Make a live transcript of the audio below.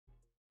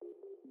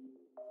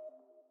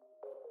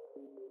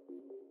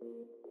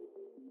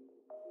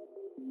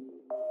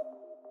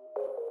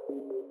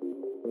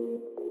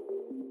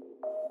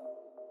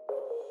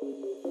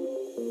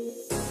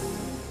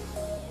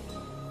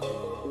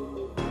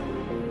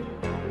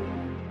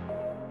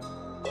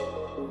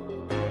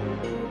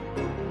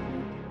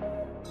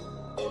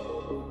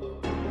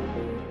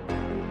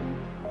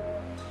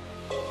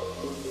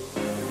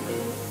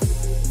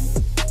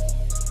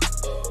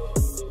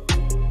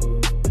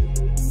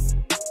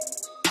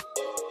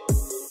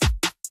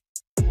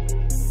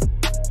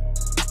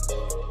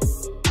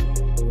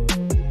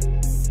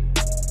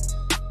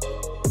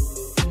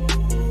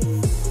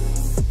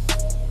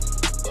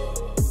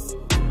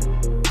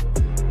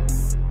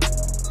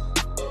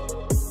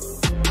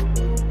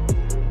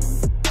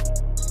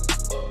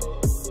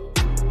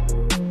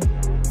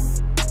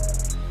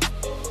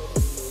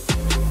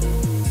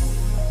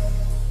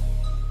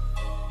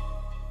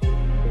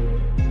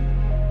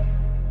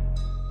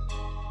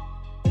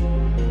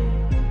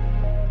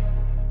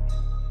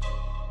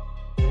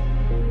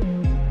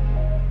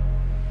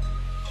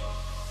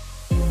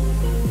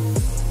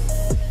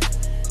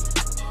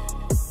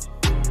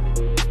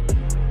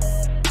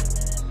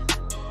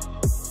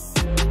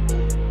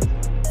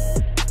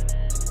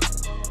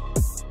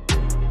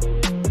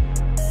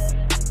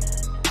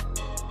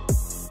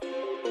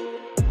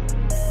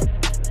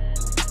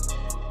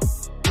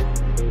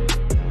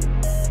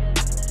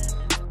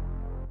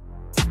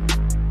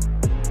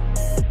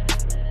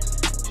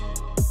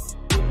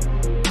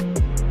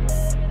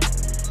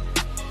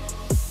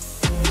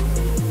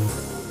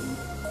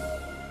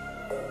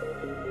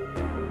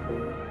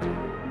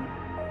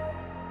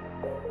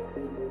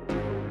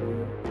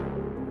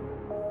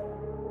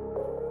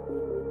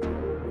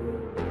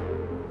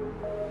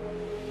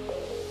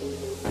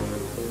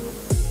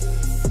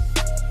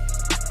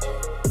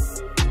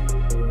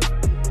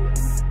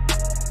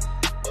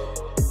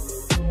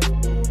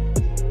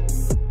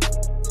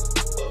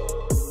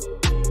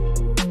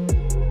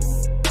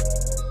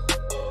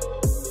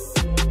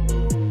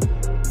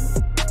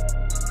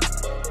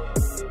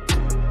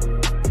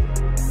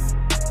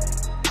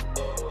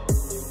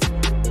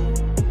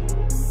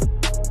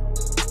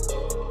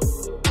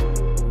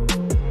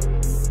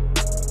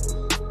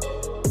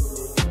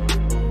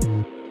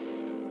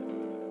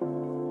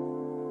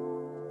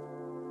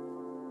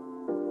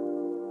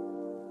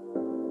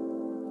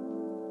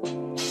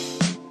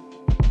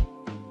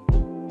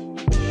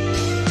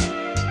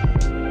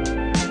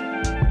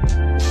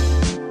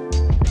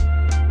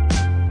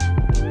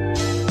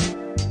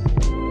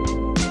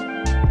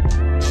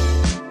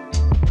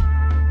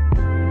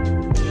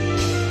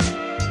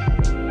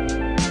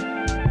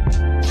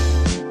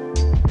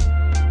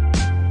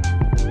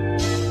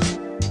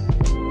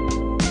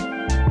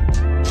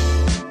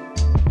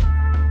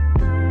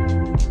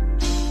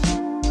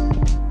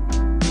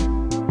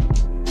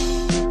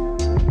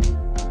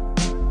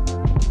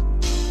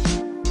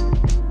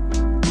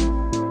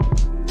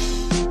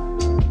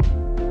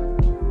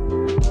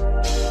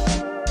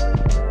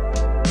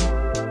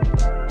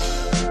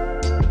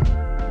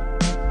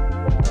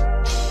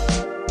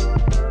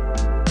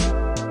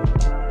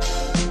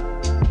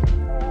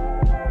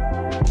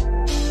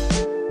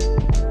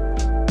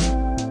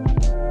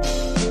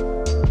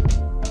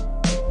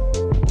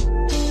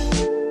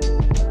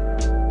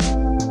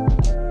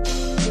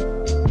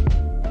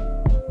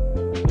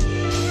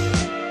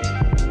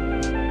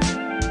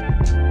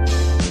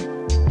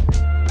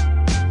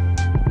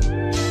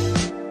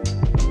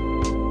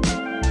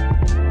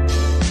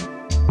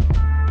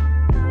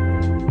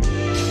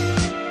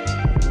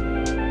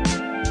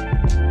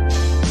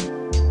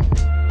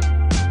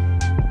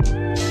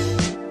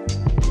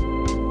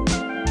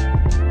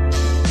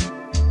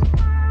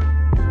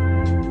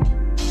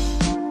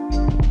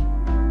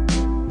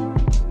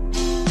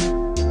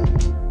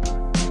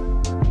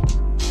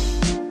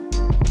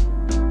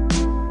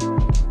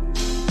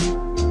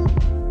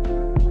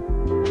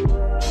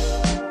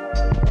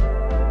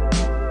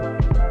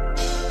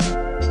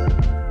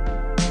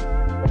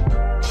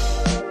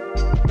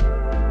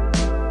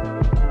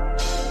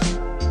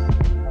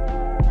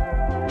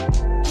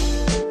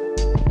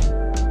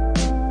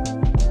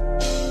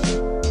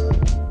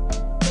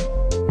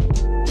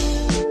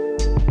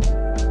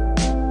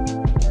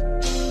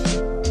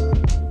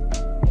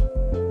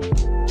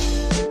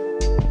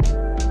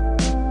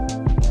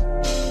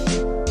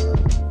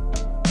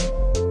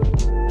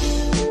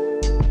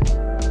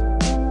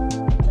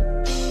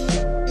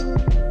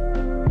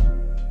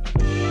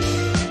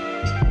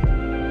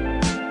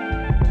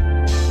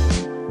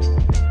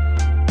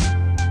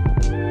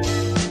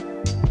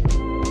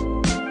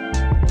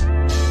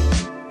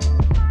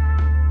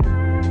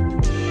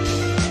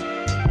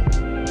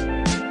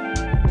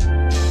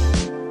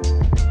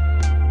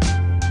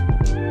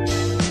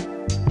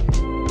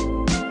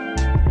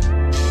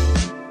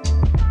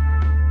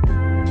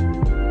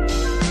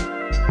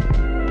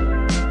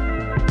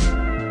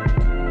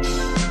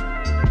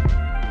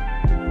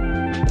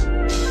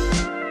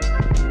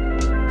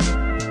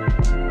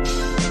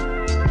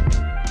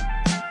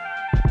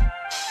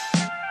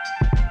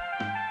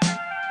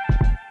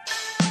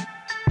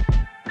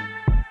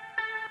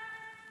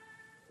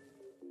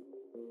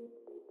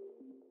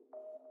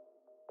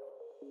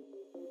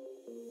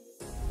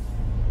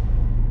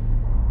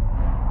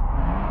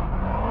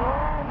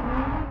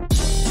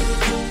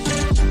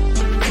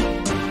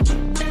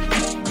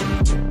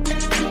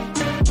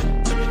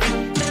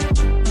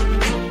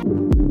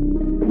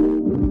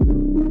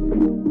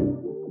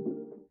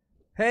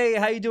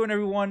you doing,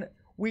 everyone?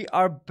 We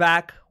are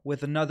back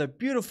with another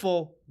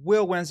beautiful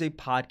Wheel Wednesday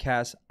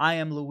podcast. I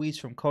am Luis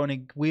from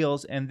Koenig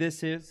Wheels, and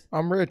this is...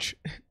 I'm Rich.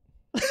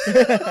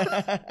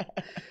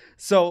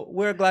 So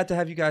we're glad to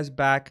have you guys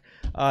back.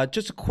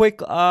 Just a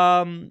quick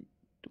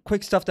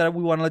stuff that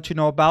we want to let you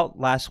know about.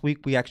 Last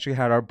week, we actually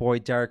had our boy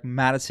Derek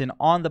Madison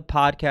on the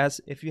podcast.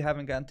 If you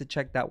haven't gotten to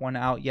check that one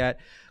out yet,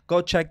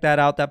 go check that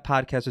out. That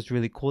podcast is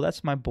really cool.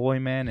 That's my boy,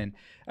 man. And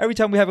every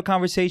time we have a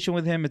conversation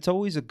with him, it's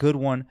always a good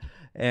one.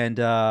 And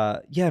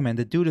yeah, man,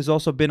 the dude has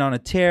also been on a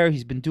tear.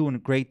 He's been doing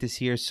great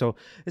this year. So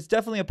it's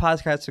definitely a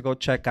podcast to go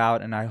check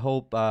out. And I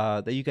hope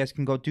that you guys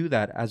can go do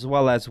that, as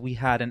well as we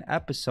had an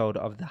episode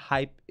of The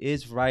Hype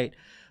Is Right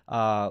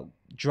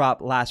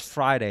dropped last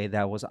Friday.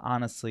 That was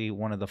honestly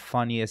one of the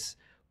funniest,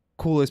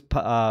 coolest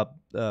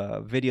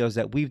videos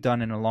that we've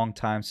done in a long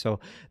time. So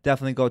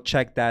definitely go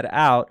check that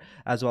out.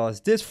 As well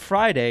as this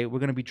Friday, we're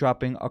going to be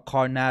dropping a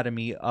car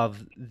anatomy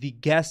of the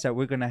guest that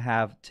we're going to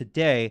have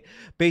today.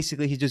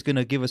 Basically, he's just going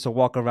to give us a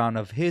walk around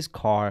of his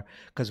car,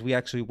 because we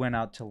actually went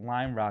out to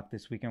Lime Rock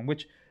this weekend,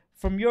 which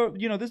from your,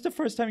 this is the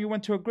first time you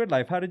went to a Grid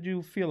Life. How did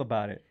you feel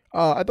about it?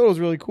 I thought it was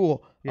really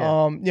cool.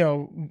 Yeah.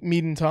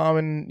 Meeting Tom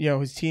and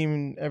his team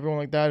and everyone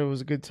like that, it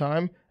was a good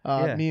time.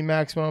 Me and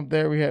Max went up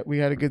there. We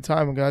had a good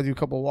time. We got to do a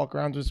couple of walk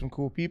arounds with some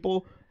cool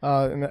people.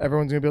 And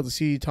everyone's gonna be able to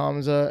see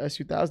Tom's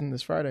S2000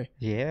 this Friday.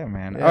 Yeah,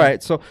 man. Yeah. All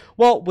right. So,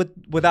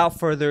 without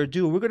further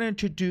ado, we're gonna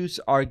introduce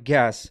our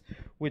guest,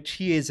 which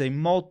he is a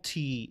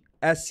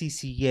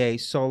multi-SCCA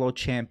solo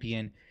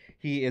champion.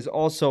 He is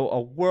also a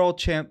world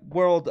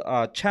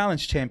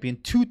challenge champion,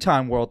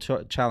 two-time world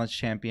challenge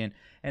champion,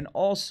 and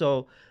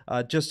also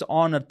just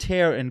on a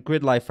tear in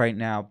Grid Life right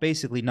now,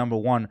 basically number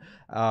one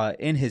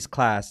in his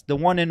class, the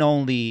one and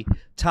only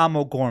Tom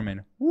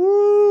O'Gorman.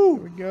 Woo!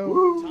 Here we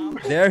go.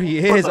 There he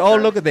is. Oh,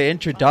 look at the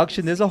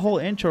introduction. There's a whole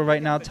intro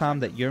right now,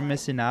 Tom, that you're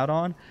missing out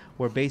on,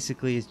 where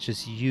basically it's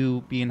just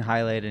you being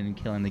highlighted and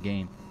killing the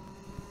game.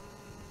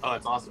 Oh,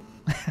 that's awesome.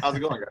 How's it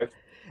going, guys?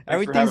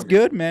 Everything's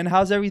good, man.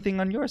 How's everything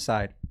on your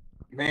side?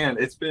 Man,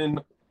 it's been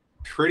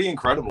pretty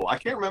incredible. I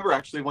can't remember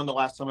actually when the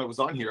last time I was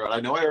on here.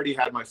 I know I already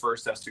had my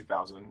first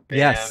S2000.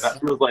 Yes. And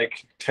that was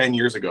like 10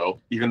 years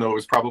ago, even though it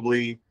was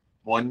probably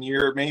 1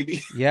 year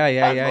maybe.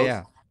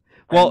 Yeah.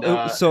 Well,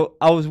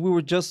 we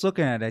were just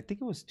looking at it. I think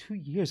it was 2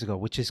 years ago,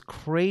 which is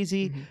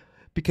crazy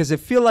because I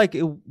feel like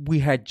we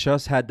had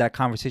just had that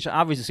conversation.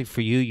 Obviously for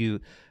you,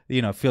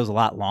 it feels a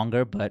lot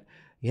longer, but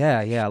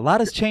yeah, a lot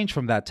has changed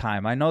from that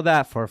time. I know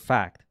that for a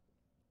fact.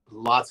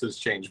 Lots has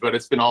changed, but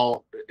it's been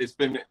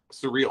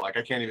surreal. Like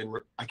I can't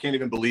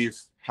even believe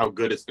how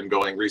good it's been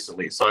going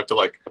recently. So I have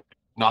to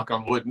knock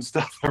on wood and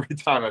stuff every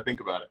time I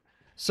think about it.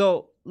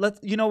 So let's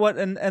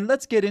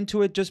get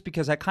into it, just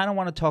because I kind of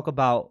want to talk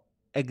about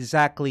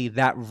exactly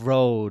that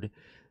road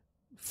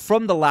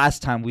from the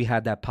last time we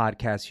had that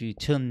podcast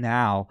till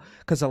now,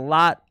 because a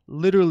lot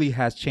literally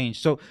has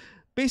changed. So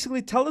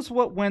basically tell us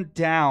what went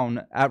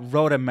down at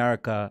Road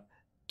America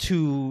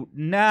to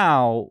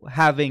now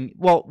having,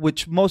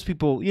 which most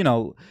people,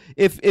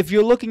 if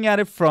you're looking at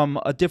it from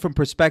a different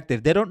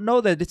perspective, they don't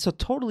know that it's a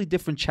totally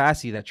different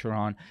chassis that you're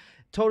on,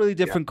 totally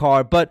different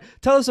car. But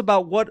tell us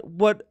about what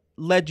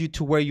led you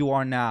to where you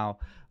are now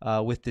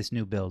with this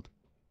new build.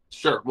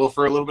 Sure. Well,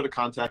 for a little bit of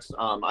context,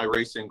 I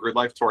race in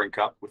GRIDLIFE Touring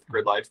Cup with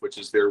GRIDLIFE, which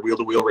is their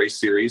wheel-to-wheel race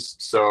series.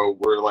 So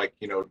we're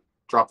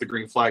drop the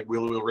green flag,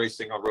 wheel-to-wheel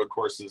racing on road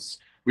courses.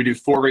 We do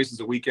 4 races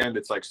a weekend.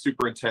 It's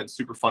super intense,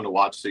 super fun to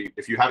watch. So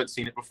if you haven't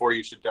seen it before,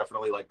 you should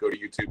definitely go to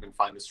YouTube and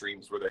find the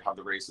streams where they have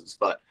the races.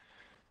 But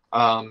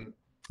I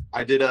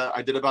did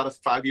about a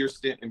 5-year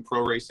stint in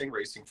pro racing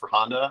for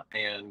Honda.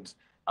 And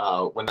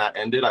when that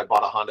ended, I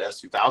bought a Honda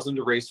S2000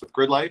 to race with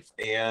GRIDLIFE.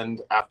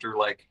 And after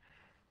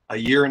a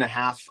year and a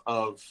half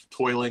of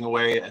toiling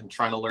away and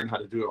trying to learn how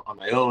to do it on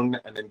my own,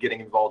 and then getting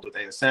involved with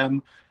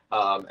ASM,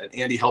 and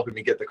Andy helping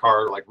me get the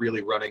car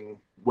really running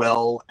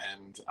well,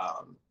 and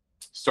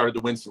started to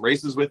win some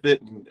races with it,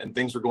 and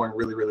things were going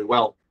really, really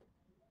well,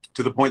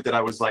 to the point that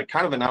I was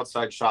kind of an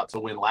outside shot to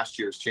win last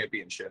year's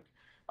championship.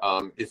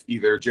 If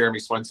either Jeremy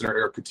Swenson or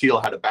Eric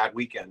Coutil had a bad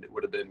weekend, it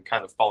would have been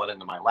kind of fallen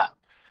into my lap.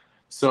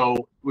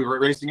 So we were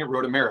racing at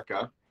Road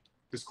America.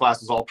 This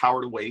class is all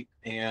power to weight,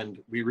 and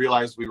we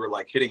realized we were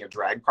hitting a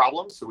drag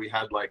problem. So we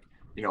had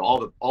all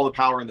the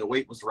power and the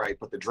weight was right,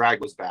 but the drag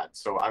was bad.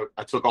 So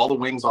I took all the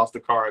wings off the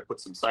car. I put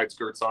some side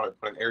skirts on it,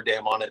 put an air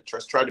dam on it,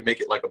 just tried to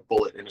make it like a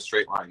bullet in a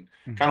straight line,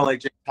 kind of like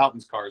James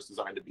Houghton's car is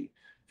designed to be.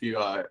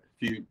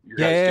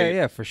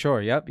 Yeah, for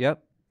sure. Yep.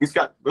 He's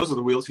got, those are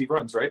the wheels he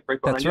runs, right?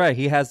 Right behind That's you. Right.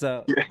 He has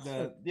the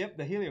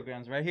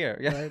heliograms right here.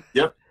 Yeah.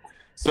 Yep.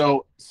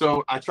 So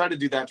I tried to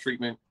do that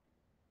treatment,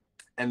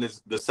 and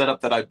the setup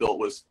that I built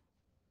was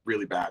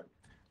really bad.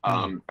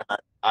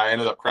 I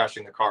ended up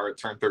crashing the car at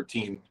turn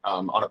 13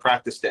 on a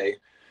practice day,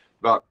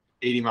 about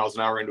 80 miles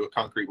an hour into a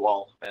concrete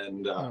wall,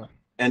 and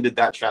ended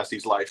that chassis'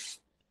 life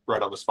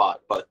right on the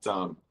spot. But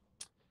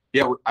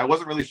yeah, I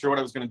wasn't really sure what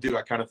I was going to do.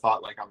 I kind of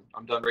thought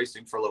I'm done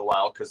racing for a little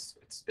while, because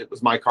it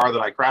was my car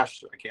that I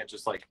crashed. I can't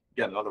just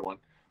get another one.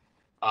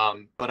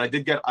 But I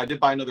did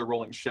buy another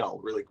rolling shell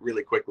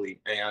really quickly.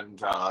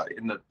 And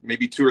in the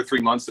maybe 2 or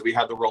 3 months that we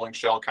had the rolling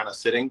shell kind of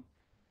sitting,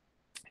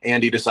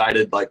 Andy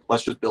decided, like,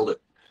 let's just build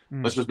it.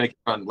 Let's just make it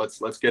fun. Let's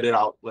get it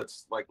out.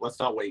 Let's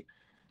not wait.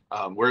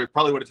 Where it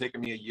probably would have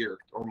taken me a year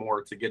or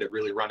more to get it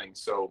really running.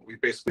 So we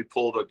basically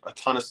pulled a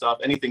ton of stuff,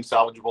 anything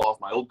salvageable off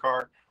my old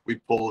car. We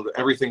pulled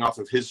everything off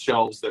of his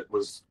shelves that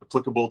was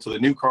applicable to the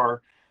new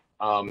car.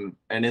 And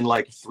in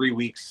like 3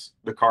 weeks,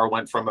 the car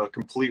went from a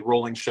complete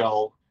rolling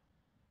shell,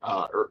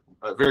 or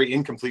a very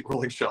incomplete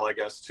rolling shell, I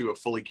guess, to a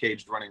fully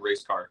caged running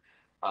race car,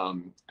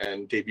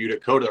 and debuted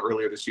at COTA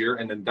earlier this year.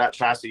 And then that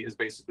chassis has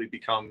basically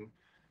become,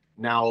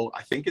 now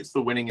I think it's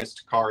the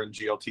winningest car in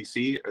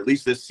GLTC, at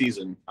least this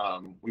season.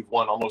 We've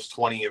won almost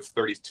 20 of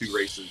 32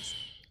 races.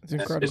 It's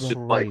incredible. It's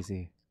just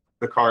crazy.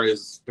 The car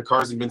is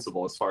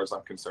invincible as far as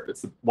I'm concerned.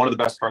 It's one of the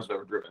best cars I've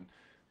ever driven.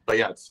 But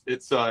yeah,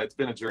 it's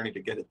been a journey to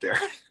get it there.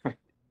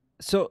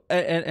 So,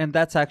 and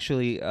that's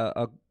actually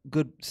a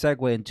good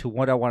segue into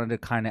what I wanted to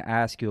kind of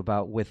ask you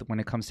about when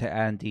it comes to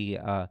Andy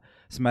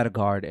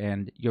Smetagard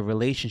and your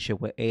relationship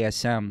with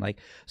ASM. Like,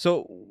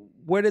 so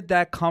where did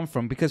that come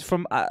from? Because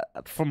from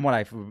what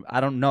I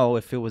don't know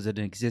if it was an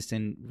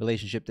existing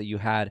relationship that you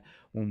had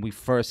when we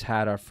first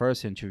had our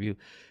first interview.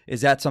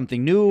 Is that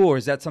something new, or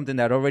is that something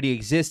that already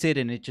existed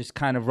and it just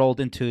kind of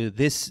rolled into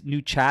this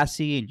new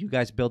chassis and you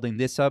guys building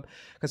this up?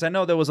 Because I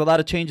know there was a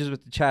lot of changes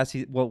with the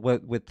chassis, well,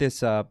 with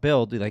this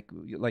build,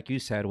 like you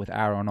said, with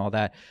Arrow and all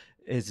that.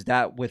 Is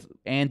that with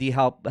Andy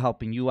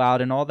helping you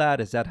out and all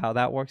that? Is that how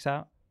that works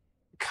out?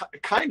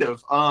 Kind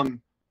of.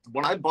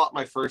 When I bought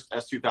my first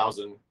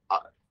S2000,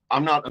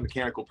 I'm not a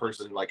mechanical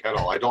person, like, at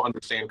all. I don't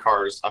understand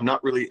cars. I'm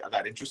not really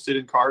that interested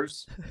in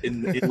cars,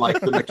 in like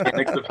the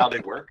mechanics of how they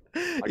work.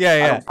 Like, yeah.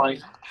 I don't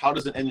find, how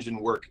does an engine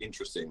work,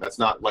 interesting. That's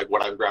not like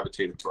what I've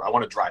gravitated toward. I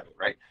want to drive it,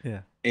 right?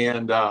 Yeah.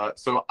 And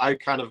so I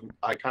kind of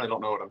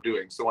don't know what I'm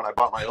doing. So when I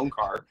bought my own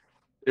car,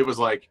 it was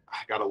like, I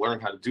got to learn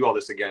how to do all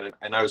this again.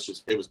 And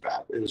it was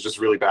bad. It was just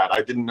really bad.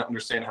 I didn't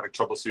understand how to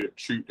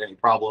troubleshoot any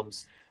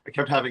problems. I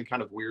kept having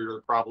kind of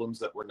weirder problems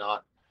that were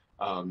not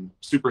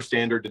super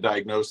standard to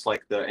diagnose,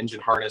 like the engine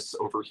harness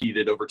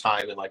overheated over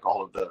time and like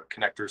all of the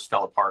connectors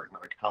fell apart. And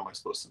I'm like, how am I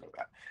supposed to know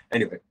that?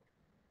 Anyway,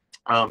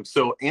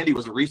 so Andy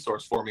was a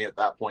resource for me at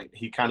that point.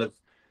 He kind of,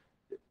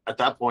 at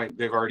that point,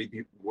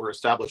 were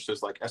established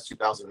as like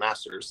S2000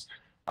 masters.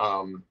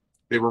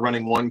 They were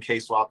running one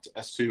K-swapped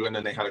S2, and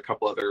then they had a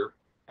couple other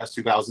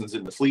S2000s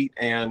in the fleet.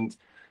 And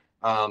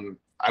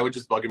I would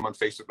just bug him on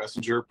Facebook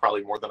Messenger,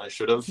 probably more than I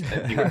should have.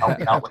 And he would help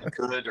me out when he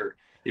could, or,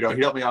 he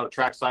helped me out at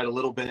trackside a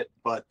little bit.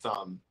 But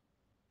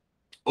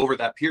over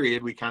that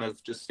period, we kind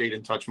of just stayed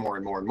in touch more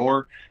and more and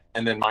more.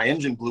 And then my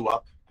engine blew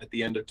up at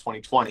the end of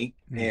 2020.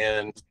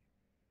 And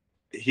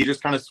he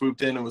just kind of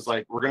swooped in and was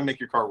like, we're going to make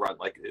your car run.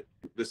 Like,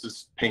 this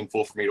is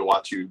painful for me to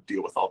watch you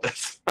deal with all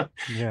this.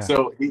 Yeah.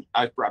 So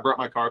I brought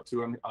my car up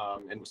to him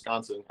in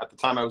Wisconsin. At the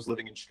time, I was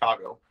living in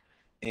Chicago.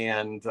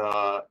 And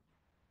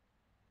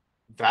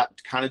that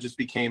kind of just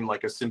became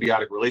like a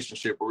symbiotic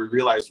relationship where we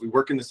realized we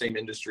work in the same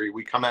industry.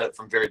 We come at it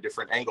from very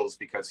different angles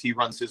because he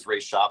runs his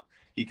race shop.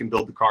 He can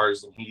build the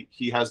cars, and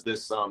he has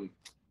this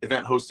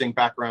event hosting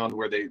background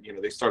where they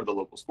started the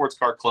local sports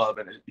car club,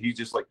 and he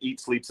just like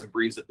eats, sleeps, and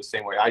breathes it the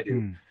same way I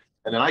do.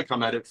 And then I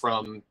come at it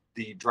from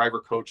the driver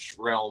coach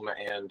realm,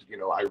 and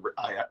I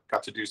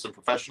got to do some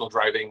professional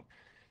driving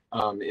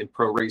in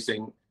pro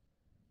racing.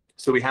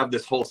 So we have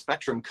this whole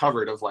spectrum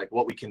covered of like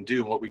what we can do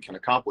and what we can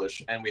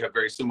accomplish. And we have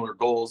very similar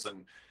goals,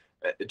 and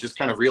it just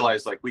kind of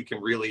realized like we can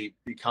really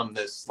become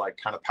this like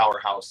kind of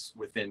powerhouse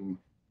within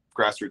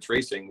grassroots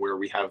racing where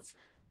we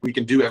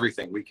can do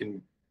everything. We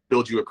can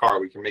build you a car.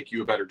 We can make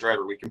you a better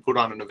driver. We can put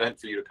on an event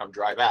for you to come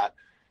drive at,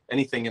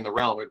 anything in the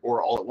realm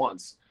or all at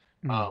once.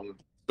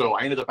 So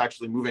I ended up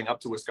actually moving up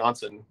to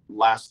Wisconsin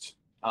last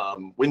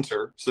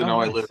winter. So now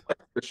nice. I live, like,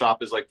 the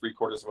shop is like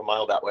 3/4 of a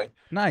mile that way.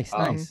 Nice.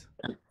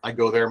 And I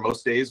go there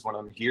most days when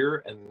I'm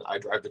here, and I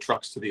drive the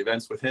trucks to the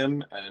events with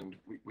him, and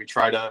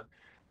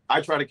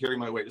I try to carry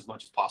my weight as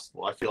much as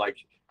possible. I feel like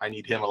I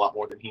need him a lot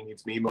more than he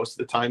needs me most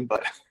of the time,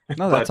 but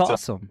no, that's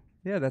awesome.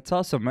 Yeah, that's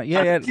awesome.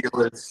 Yeah.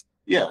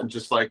 And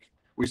just like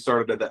we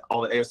started at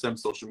all the ASM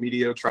social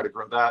media, try to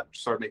grow that,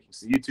 started making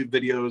some YouTube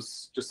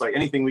videos, just like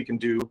anything we can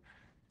do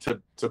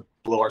to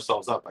blow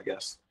ourselves up, I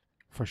guess.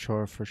 For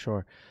sure.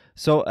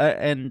 So,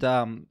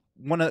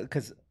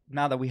 because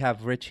now that we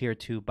have Rich here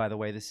too, by the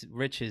way,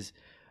 Rich is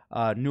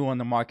new on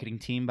the marketing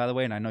team, by the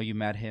way, and I know you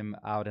met him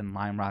out in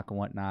Lime Rock and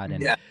whatnot.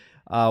 And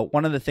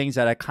one of the things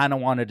that I kind of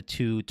wanted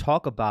to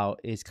talk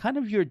about is kind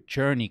of your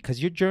journey,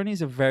 because your journey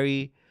is a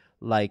very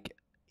like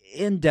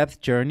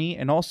in-depth journey,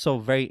 and also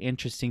very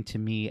interesting to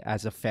me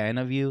as a fan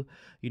of you.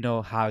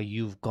 How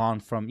you've gone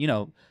from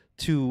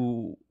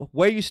to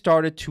where you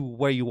started to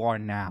where you are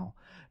now.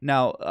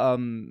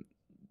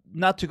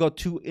 Not to go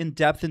too in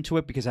depth into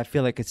it because I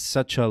feel like it's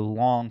such a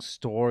long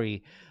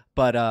story,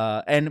 but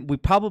and we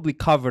probably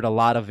covered a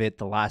lot of it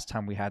the last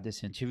time we had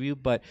this interview,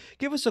 but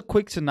give us a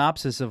quick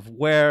synopsis of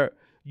where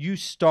you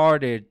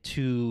started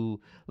to,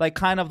 like,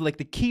 kind of like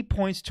the key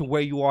points to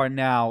where you are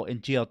now in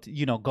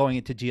going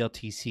into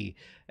GLTC.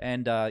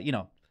 And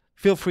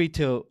feel free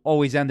to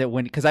always end it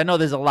because I know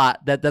there's a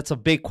lot that's a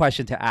big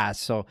question to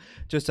ask. So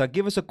just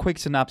give us a quick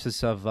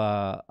synopsis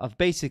of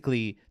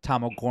basically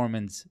Tom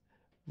O'Gorman's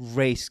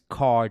race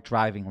car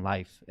driving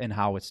life and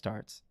how it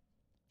starts.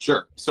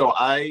 Sure. So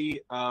I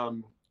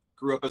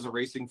grew up as a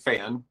racing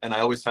fan, and I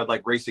always had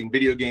like racing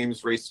video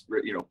games,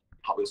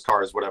 Hot Wheels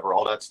cars, whatever.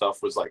 All that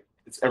stuff was like,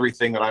 it's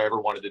everything that I ever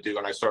wanted to do.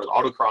 And I started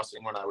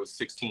autocrossing when I was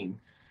 16.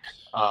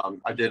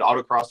 I did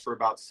autocross for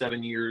about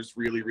 7 years,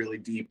 really, really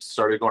deep.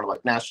 Started going to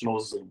like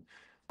nationals and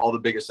all the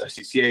biggest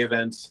SCCA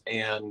events.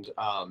 And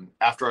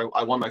after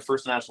I won my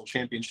first national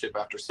championship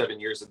after 7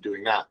 years of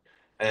doing that,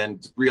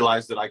 and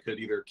realized that I could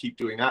either keep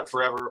doing that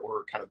forever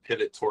or kind of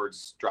pivot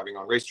towards driving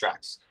on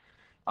racetracks.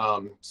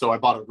 So I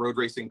bought a road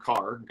racing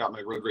car, got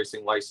my road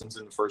racing license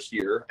in the first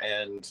year,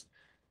 and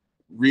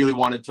really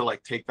wanted to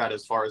like take that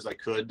as far as I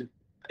could.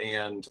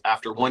 And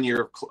after 1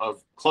 year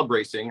of club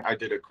racing, I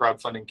did a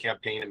crowdfunding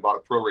campaign and bought a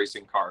pro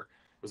racing car.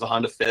 It was a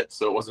Honda Fit,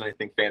 so it wasn't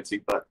anything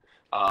fancy, but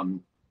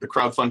the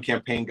crowdfund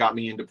campaign got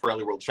me into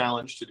Pirelli World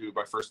Challenge to do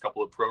my first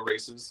couple of pro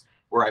races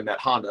where I met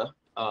Honda.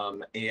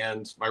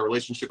 And my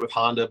relationship with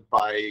Honda,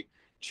 by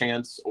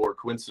chance or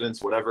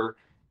coincidence, whatever,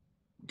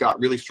 got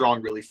really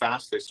strong really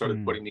fast. They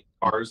started putting me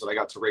in cars, and I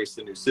got to race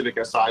the new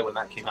Civic Si when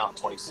that came out in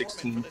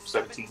 2016,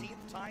 17.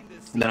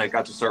 And then I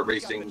got to start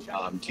racing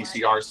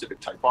TCR Civic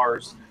Type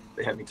Rs.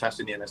 They had me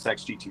testing the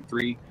NSX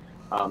GT3,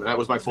 and that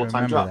was my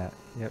full-time job.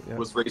 Yep.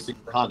 Was racing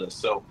for Honda.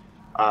 So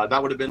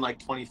that would have been like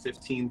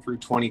 2015 through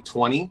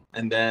 2020.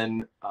 And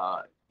then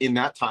in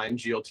that time,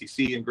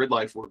 GLTC and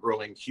GridLife were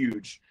growing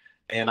huge.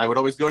 And I would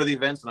always go to the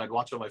events, and I'd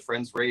watch all my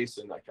friends race.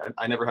 And like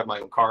I never had my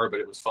own car,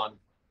 but it was fun.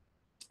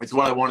 It's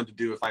what I wanted to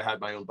do if I had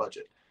my own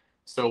budget.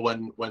 So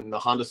when the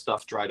Honda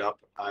stuff dried up,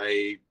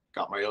 I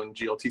got my own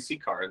GLTC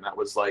car, and that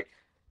was like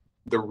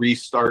the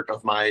restart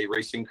of my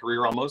racing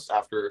career almost,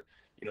 after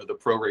the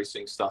pro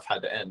racing stuff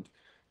had to end.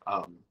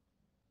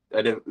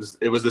 And it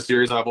was the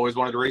series I've always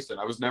wanted to race in.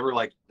 I was never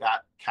like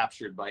that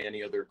captured by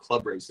any other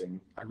club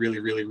racing. I really,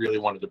 really, really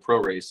wanted to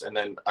pro race, and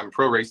then I'm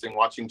pro racing,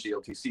 watching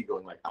GLTC,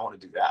 going like, I want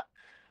to do that,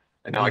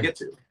 and now I get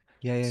to.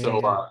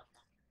 So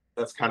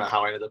that's kind of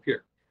how I ended up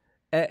here.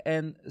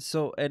 And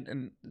so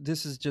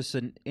this is just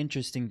an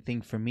interesting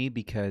thing for me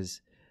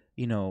because,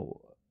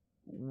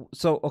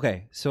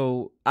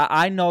 so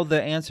I know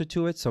the answer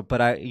to it. So, but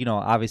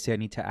obviously I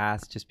need to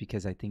ask just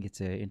because I think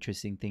it's an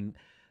interesting thing.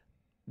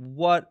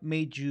 What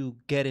made you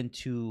get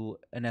into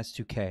an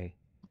S2K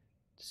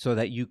so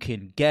that you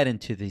can get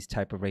into these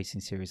type of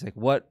racing series? Like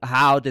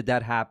how did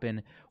that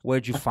happen?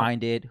 Where'd you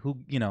find it?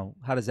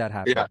 How does that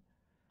happen? Yeah,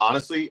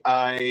 honestly,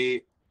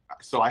 I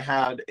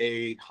had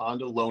a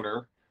Honda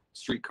Loaner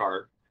street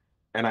car,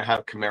 and I had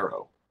a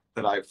Camaro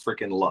that I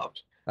freaking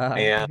loved.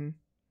 And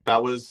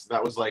that was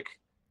like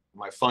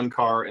my fun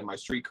car and my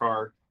street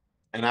car.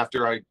 And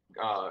after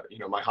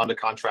my Honda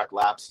contract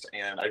lapsed,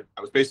 and I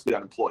was basically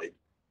unemployed,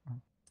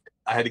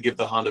 I had to give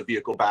the Honda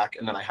vehicle back,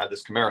 and then I had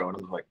this Camaro, and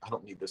I'm like, I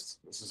don't need this.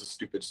 This is a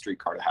stupid street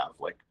car to have.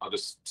 Like, I'll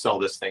just sell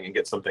this thing and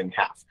get something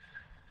half.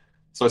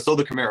 So I sold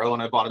the Camaro,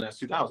 and I bought an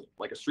S2000,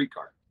 like a street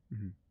car.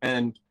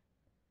 And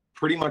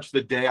pretty much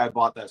the day I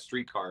bought that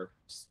street car,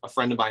 a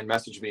friend of mine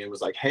messaged me and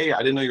was like, hey, I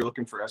didn't know you're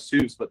looking for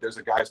S2s, but there's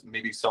a guy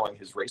maybe selling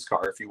his race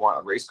car. If you want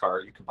a race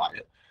car, you can buy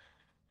it.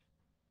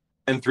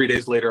 And 3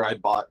 days later, I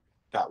bought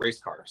that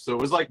race car. So it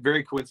was like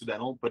very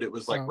coincidental, but it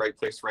was like right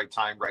place, right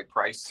time, right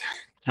price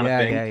kind of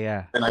thing.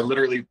 Yeah. And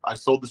I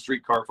sold the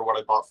street car for what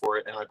I bought for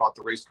it, and I bought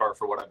the race car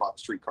for what I bought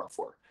the street car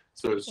for.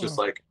 So it was just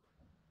like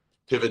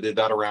pivoted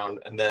that around,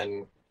 and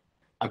then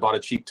I bought a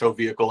cheap tow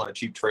vehicle and a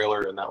cheap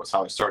trailer, and that was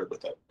how I started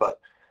with it. But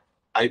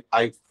I'd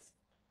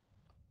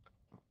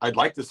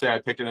like to say I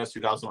picked an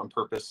S2000 on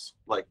purpose,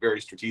 like very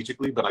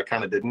strategically, but I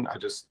kind of didn't.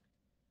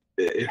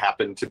 It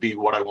happened to be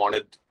what I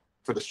wanted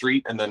for the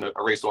street, and then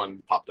a race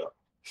one popped up.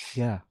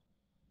 Yeah.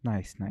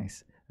 Nice.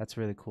 That's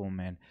really cool,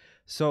 man.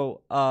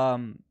 So,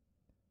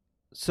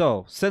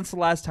 since the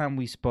last time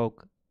we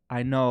spoke,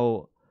 I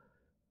know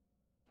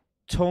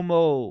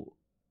Tomo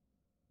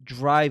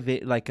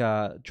driving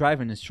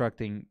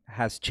instructing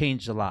has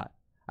changed a lot.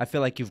 I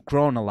feel like you've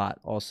grown a lot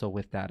also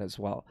with that as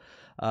well.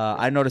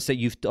 I noticed that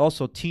you've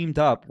also teamed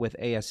up with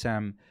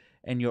ASM,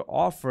 and you're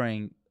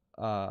offering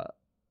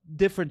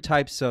different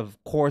types of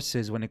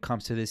courses when it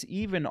comes to this,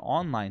 even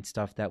online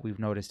stuff that we've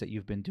noticed that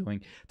you've been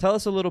doing. Tell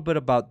us a little bit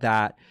about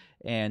that,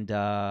 and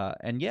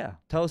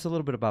tell us a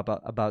little bit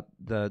about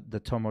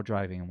the Tomo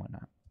driving and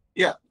whatnot.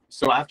 Yeah.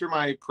 So after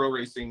my pro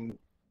racing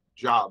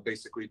job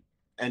basically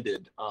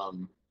ended,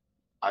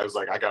 I was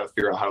like, I got to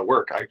figure out how to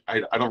work. I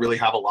don't really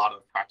have a lot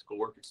of practical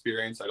work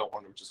experience. I don't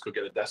want to just go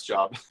get a desk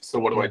job. So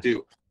what do I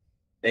do?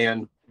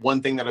 And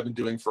one thing that I've been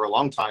doing for a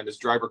long time is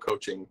driver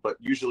coaching, but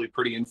usually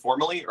pretty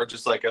informally, or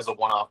just like as a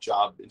one-off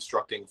job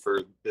instructing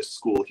for this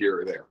school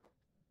here or there.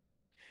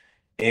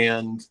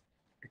 And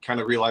I kind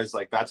of realized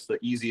like that's the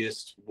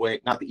easiest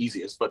way, not the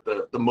easiest, but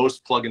the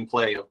most plug and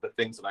play of the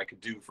things that I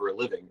could do for a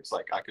living. It's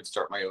like I could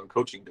start my own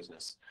coaching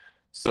business.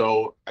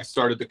 So I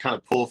started to kind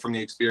of pull from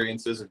the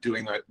experiences of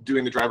doing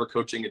the driver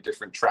coaching at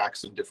different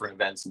tracks and different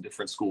events and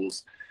different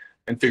schools,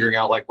 and figuring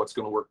out like what's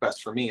going to work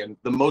best for me. And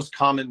the most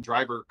common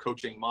driver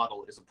coaching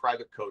model is a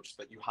private coach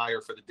that you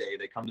hire for the day.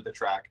 They come to the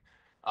track.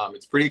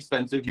 It's pretty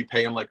expensive. You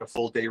pay them like a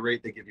full day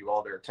rate. They give you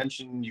all their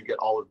attention. You get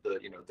all of the,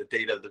 the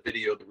data, the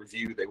video, the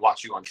review. They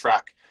watch you on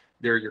track.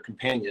 They're your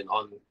companion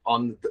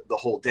on the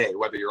whole day,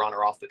 whether you're on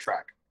or off the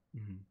track.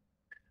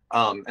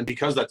 Mm-hmm. And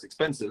because that's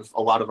expensive,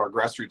 a lot of our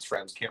grassroots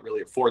friends can't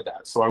really afford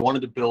that. So I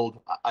wanted to build,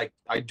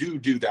 I do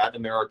that.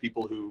 And there are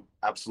people who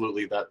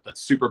absolutely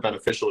that's super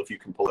beneficial if you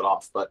can pull it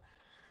off. But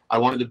I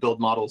wanted to build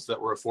models that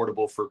were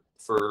affordable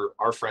for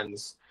our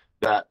friends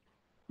that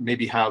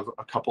maybe have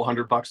a couple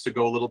 $100 to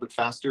go a little bit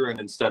faster. And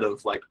instead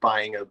of like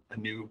buying a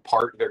new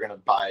part, they're going to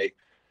buy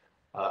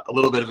a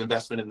little bit of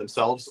investment in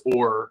themselves,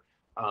 or,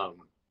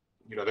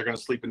 they're going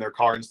to sleep in their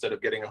car instead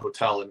of getting a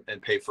hotel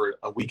and pay for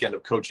a weekend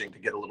of coaching to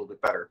get a little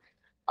bit better.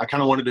 I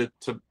kind of wanted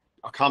to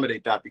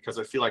accommodate that because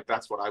I feel like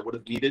that's what I would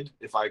have needed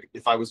if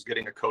I was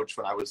getting a coach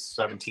when I was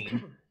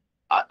 17.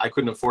 I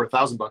couldn't afford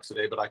 $1,000 a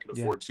day, but I could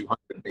afford 200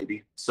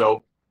 maybe.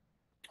 So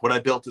what I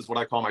built is what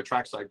I call my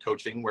trackside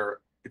coaching, where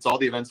it's all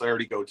the events I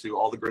already go to,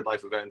 all the Grid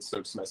Life events,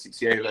 so some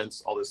SCCA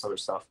events, all this other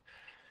stuff.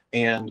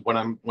 And when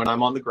I'm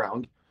on the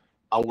ground,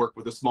 I'll work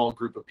with a small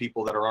group of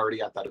people that are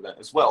already at that event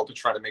as well to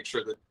try to make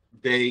sure that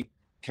they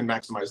can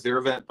maximize their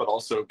event, but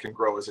also can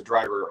grow as a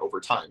driver over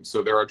time.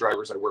 So there are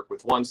drivers I work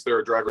with once, there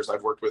are drivers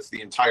I've worked with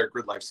the entire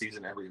Grid Life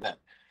season, every event.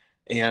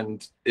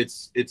 And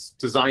it's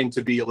designed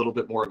to be a little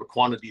bit more of a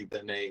quantity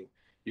than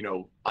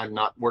I'm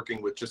not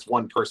working with just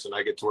one person.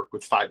 I get to work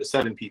with 5 to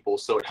 7 people.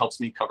 So it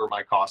helps me cover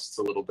my costs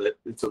a little bit.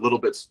 It's a little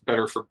bit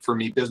better for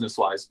me business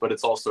wise, but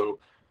it's also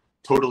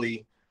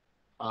totally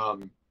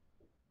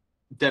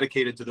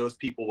dedicated to those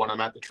people when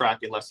I'm at the track,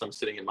 unless I'm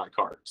sitting in my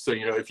car. So,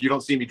 if you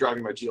don't see me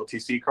driving my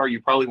GLTC car, you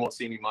probably won't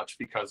see me much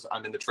because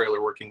I'm in the trailer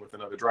working with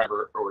another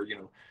driver, or,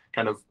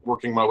 kind of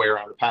working my way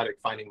around a paddock,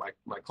 finding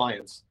my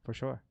clients. For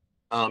sure.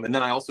 And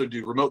then I also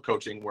do remote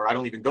coaching where I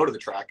don't even go to the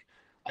track.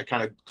 I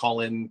kind of call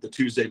in the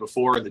Tuesday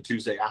before and the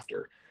Tuesday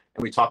after,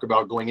 and we talk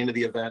about going into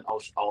the event.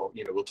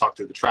 We'll talk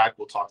through the track.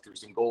 We'll talk through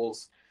some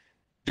goals.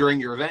 During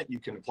your event, you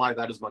can apply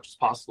that as much as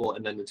possible.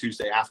 And then the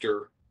Tuesday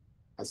after,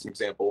 as an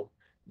example,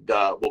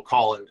 we'll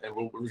call and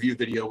we'll review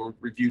video, we'll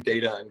review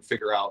data and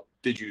figure out,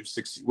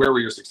 where were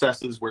your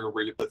successes? Where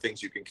were the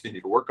things you can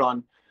continue to work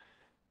on?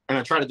 And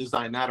I try to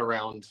design that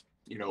around,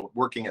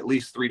 working at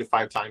least 3 to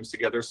 5 times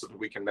together so that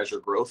we can measure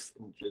growth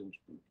and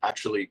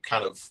actually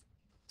kind of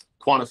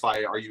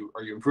quantify, are you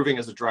improving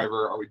as a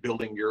driver? Are we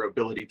building your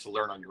ability to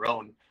learn on your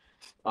own?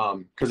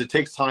 Because it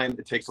takes time,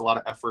 it takes a lot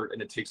of effort,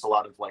 and it takes a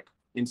lot of like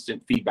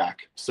instant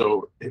feedback.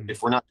 So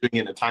if we're not doing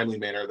it in a timely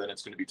manner, then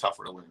it's going to be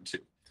tougher to learn too.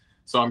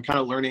 So I'm kind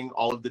of learning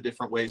all of the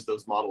different ways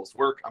those models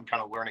work. I'm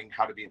kind of learning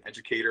how to be an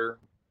educator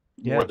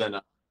more than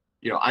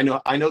I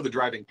know the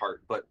driving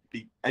part, but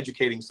the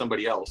educating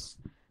somebody else,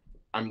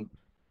 I'm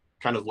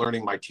kind of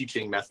learning my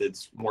teaching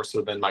methods more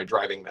so than my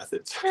driving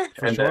methods.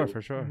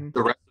 For sure.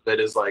 The rest of it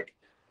is like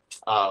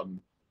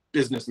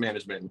business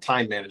management and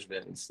time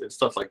management and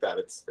stuff like that.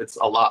 It's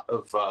a lot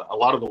of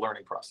the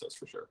learning process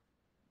for sure.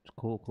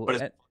 Cool.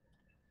 But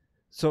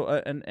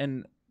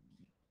and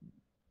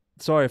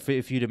sorry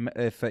if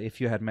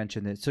you had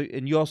mentioned it. So,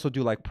 and you also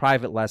do like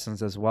private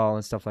lessons as well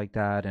and stuff like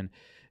that. And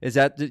is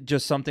that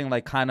just something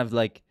like kind of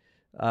like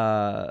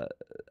how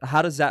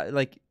does that,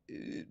 like,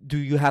 do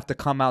you have to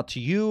come out to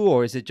you,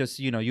 or is it just,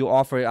 you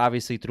offer it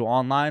obviously through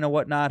online or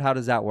whatnot? How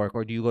does that work?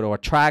 Or do you go to a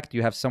track? Do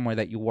you have somewhere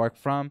that you work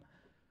from?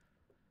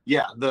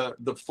 Yeah,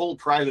 the full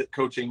private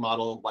coaching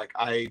model, like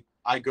I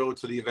go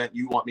to the event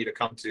you want me to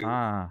come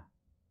to.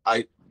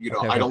 I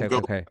don't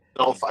go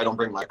myself. I don't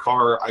bring my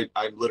car.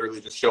 I literally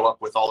just show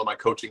up with all of my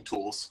coaching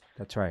tools.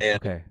 That's right.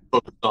 And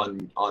focus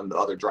on the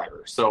other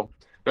driver. So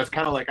that's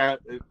kind of like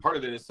part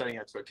of it is setting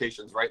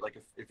expectations, right? Like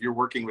if you're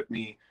working with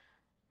me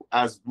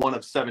as one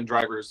of 7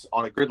 drivers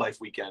on a Grid Life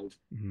weekend,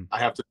 I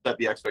have to set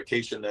the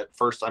expectation that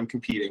first I'm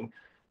competing,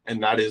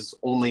 and that is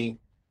only,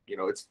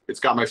 it's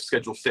got my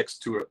schedule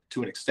fixed to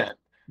an extent.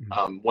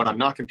 When I'm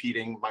not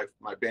competing,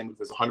 my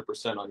bandwidth is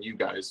 100% on you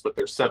guys, but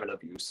there's 7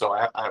 of you. So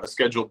I have a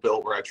schedule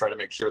built where I try to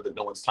make sure that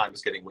no one's time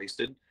is getting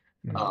wasted.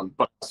 But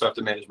I also have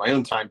to manage my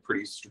own time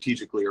pretty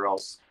strategically, or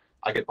else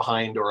I get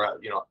behind, or,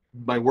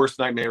 my worst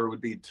nightmare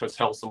would be to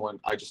tell someone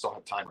I just don't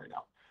have time right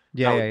now.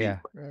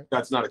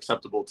 That's not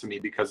acceptable to me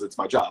because it's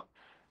my job,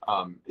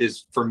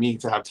 is for me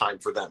to have time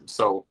for them.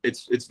 So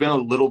it's been a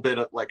little bit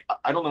of like,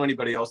 I don't know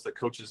anybody else that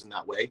coaches in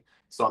that way.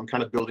 So I'm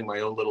kind of building my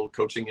own little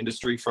coaching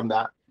industry from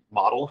that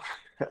model.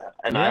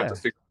 And I have to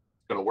figure out if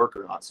it's going to work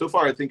or not. So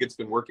far, I think it's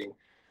been working,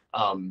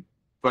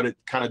 but it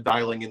kind of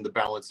dialing in the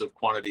balance of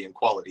quantity and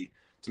quality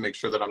to make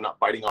sure that I'm not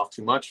biting off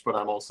too much, but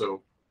I'm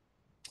also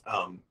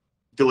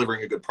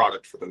delivering a good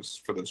product for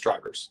those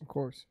drivers. Of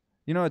course.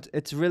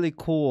 It's really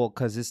cool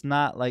because it's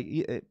not like,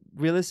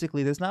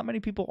 realistically, there's not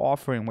many people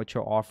offering what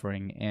you're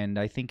offering. And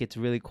I think it's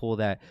really cool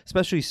that,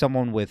 especially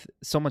someone with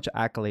so much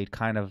accolade,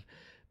 kind of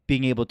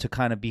being able to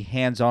kind of be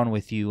hands-on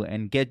with you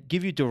and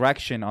give you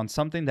direction on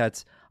something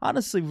that's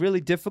honestly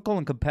really difficult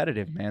and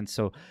competitive, man.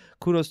 So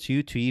kudos to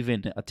you to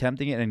even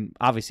attempting it and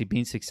obviously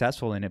being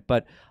successful in it.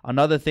 But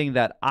another thing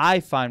that I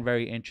find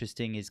very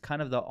interesting is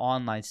kind of the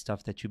online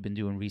stuff that you've been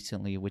doing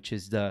recently, which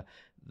is the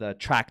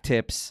track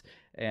tips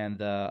and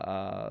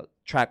the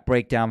track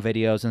breakdown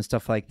videos and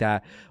stuff like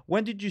that.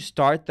 When did you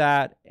start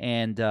that?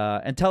 And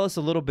tell us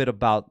a little bit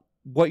about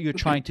what you're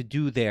trying to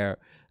do there.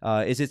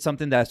 Is it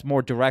something that's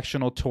more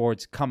directional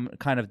towards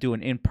kind of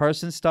doing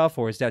in-person stuff,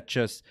 or is that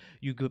just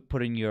you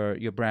putting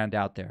your brand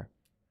out there?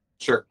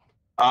 Sure.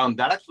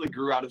 That actually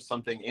grew out of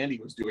something Andy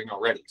was doing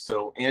already.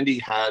 So Andy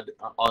had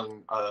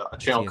on a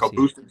channel called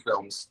Boosted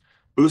Films.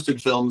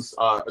 Boosted Films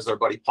is our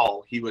buddy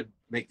Paul. He would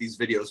make these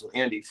videos with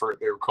Andy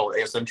they were called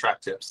ASM track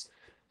tips.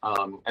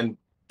 And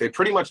they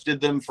pretty much did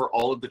them for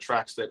all of the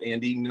tracks that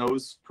Andy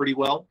knows pretty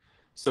well.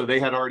 So they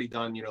had already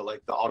done,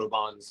 like the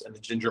Autobahns and the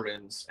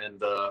Gingermans and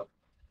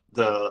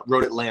the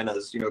Road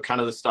Atlantas,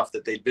 kind of the stuff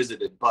that they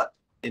visited. But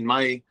in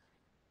my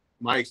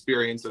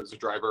experience as a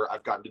driver,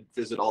 I've gotten to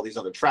visit all these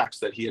other tracks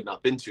that he had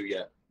not been to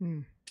yet.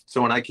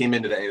 So when I came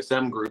into the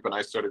ASM group and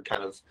I started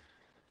kind of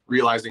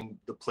realizing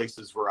the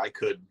places where I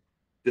could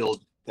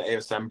build the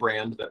ASM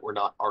brand that were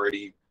not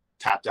already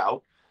tapped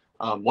out,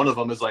 one of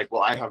them is like,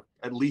 well, I have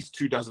at least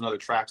 24 other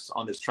tracks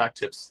on this track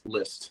tips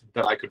list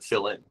that I could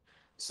fill in.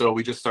 So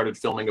we just started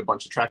filming a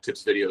bunch of track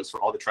tips videos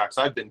for all the tracks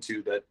I've been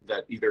to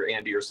that either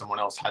Andy or someone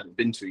else hadn't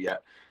been to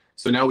yet.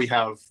 So now we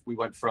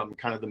went from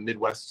kind of the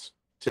Midwest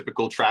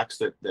typical tracks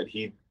that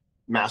he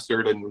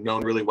mastered and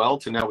known really well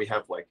to now we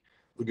have like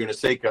Laguna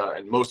Seca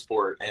and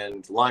Mosport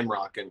and Lime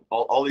Rock and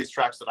all these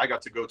tracks that I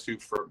got to go to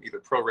for either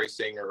pro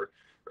racing or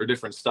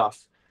different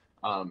stuff.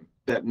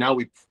 That now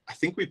I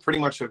think we pretty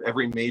much have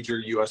every major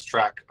US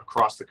track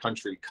across the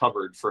country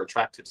covered for a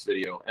track tips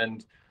video.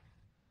 And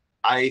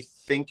I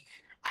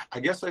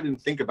guess I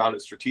didn't think about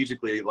it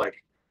strategically,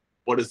 like,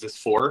 what is this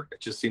for? It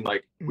just seemed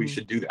like we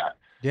should do that.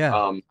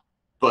 Yeah.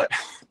 But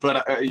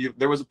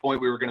there was a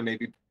point we were going to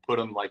maybe put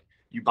them like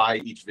you buy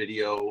each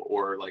video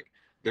or like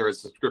there is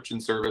a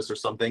subscription service or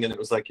something. And it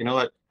was like, you know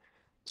what,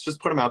 let's just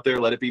put them out there,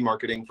 let it be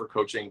marketing for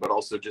coaching, but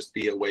also just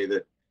be a way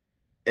that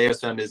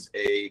ASM is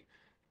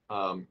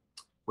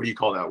what do you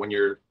call that? When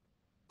you're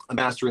a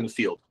master in the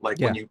field, like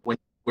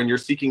when you're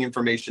seeking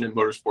information in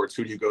motorsports,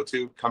 who do you go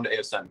to? Come to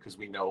ASM because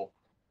we know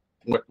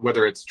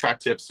whether it's track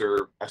tips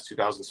or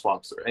S2000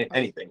 swaps or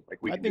anything. Like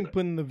I think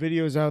putting the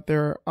videos out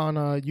there on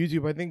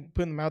YouTube, I think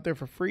putting them out there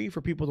for free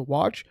for people to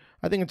watch,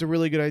 I think it's a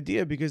really good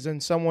idea because then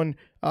someone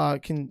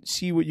can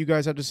see what you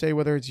guys have to say,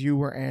 whether it's you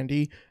or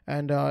Andy.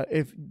 And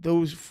if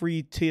those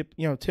free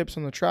tips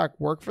on the track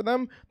work for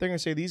them, they're going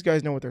to say, these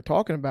guys know what they're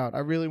talking about. I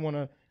really want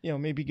to,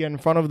 maybe get in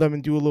front of them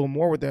and do a little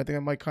more with that. I think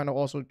it might kind of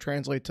also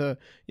translate to,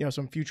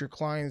 some future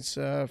clients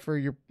for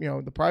your,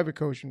 the private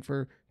coaching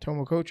for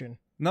Tomo coaching.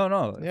 No,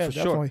 yeah, for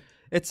definitely. Sure.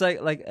 It's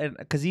like,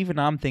 because even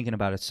I'm thinking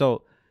about it.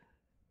 So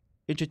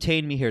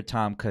entertain me here,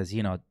 Tom, because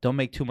don't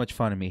make too much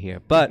fun of me here.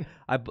 But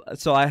I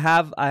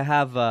have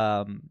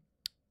oh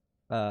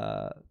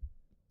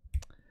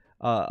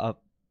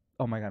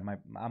my God,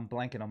 I'm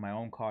blanking on my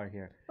own car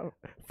here.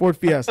 Ford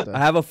Fiesta. I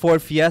have a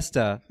Ford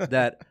Fiesta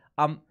that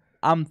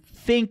I'm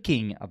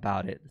thinking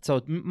about it.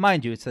 So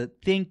mind you, it's a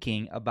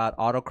thinking about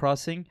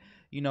autocrossing,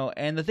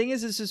 and the thing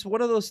is, it's just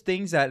one of those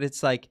things that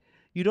it's like,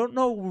 you don't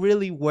know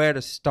really where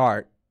to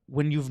start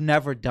when you've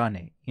never done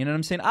it. You know what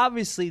I'm saying?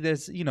 Obviously,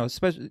 there's,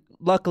 especially,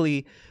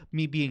 luckily,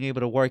 me being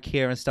able to work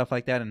here and stuff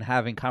like that and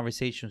having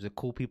conversations with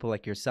cool people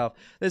like yourself,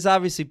 there's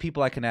obviously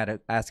people I can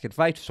ask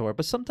advice for,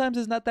 but sometimes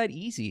it's not that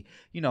easy.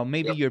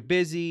 Maybe you're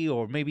busy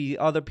or maybe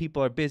other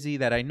people are busy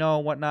that I know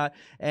and whatnot.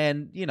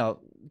 And,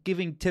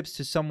 giving tips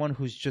to someone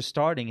who's just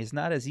starting is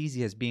not as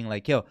easy as being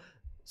like, yo,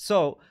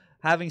 so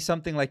having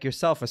something like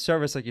yourself, a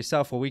service like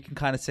yourself, where we can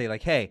kind of say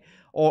like, hey,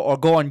 or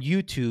go on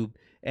YouTube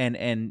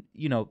and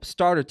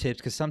starter tips,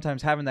 because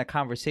sometimes having that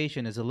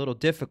conversation is a little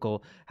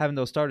difficult. Having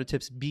those starter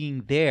tips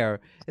being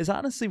there is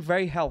honestly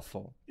very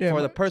helpful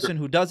for the person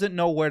who doesn't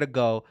know where to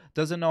go,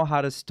 doesn't know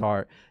how to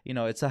start.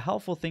 It's a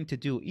helpful thing to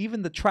do.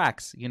 Even the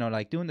tracks,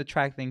 like doing the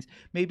track things.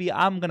 Maybe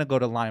I'm gonna go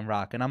to Lime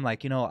Rock and I'm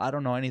like, I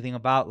don't know anything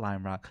about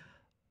Lime Rock.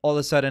 All of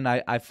a sudden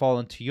I fall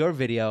into your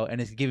video and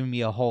it's giving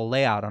me a whole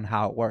layout on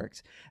how it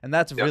works, and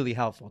that's really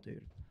helpful,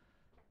 dude.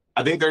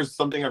 I think there's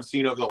something I've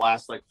seen over the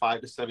last like 5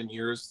 to 7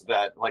 years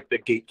that like the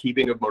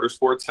gatekeeping of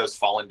motorsports has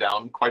fallen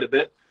down quite a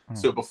bit.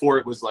 So before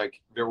it was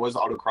like there was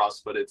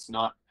autocross, but it's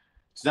not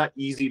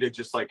easy to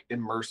just like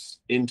immerse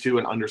into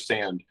and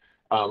understand.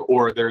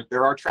 Or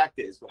there are track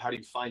days, but how do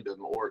you find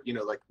them? Or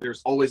like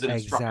there's always an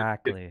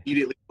instructor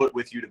immediately put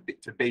with you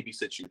to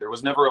babysit you. There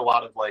was never a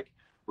lot of like,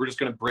 we're just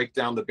going to break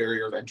down the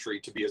barrier of entry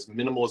to be as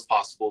minimal as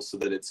possible so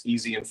that it's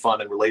easy and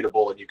fun and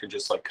relatable and you can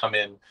just like come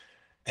in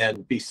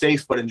and be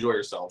safe but enjoy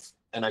yourself.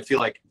 And I feel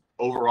like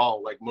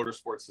overall, like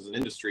motorsports as an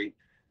industry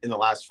in the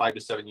last 5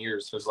 to 7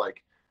 years has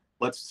like,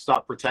 let's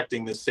stop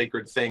protecting this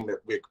sacred thing that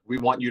we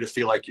want you to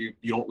feel like you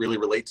don't really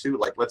relate to.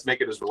 Like, let's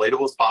make it as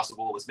relatable as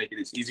possible. Let's make it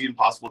as easy as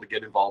possible to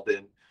get involved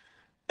in.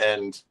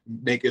 and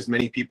make as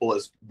many people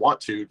as want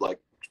to like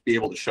be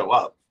able to show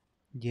up.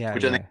 Yeah.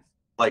 Which I think,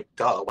 like,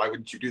 duh, why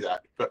wouldn't you do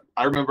that? But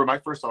I remember my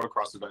first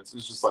autocross events, it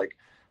was just like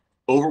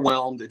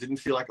overwhelmed. It didn't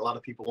feel like a lot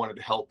of people wanted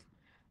to help.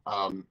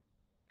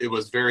 It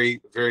was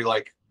very, very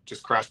like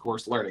just crash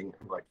course learning.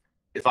 Like,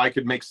 if I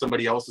could make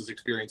somebody else's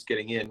experience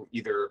getting in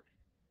either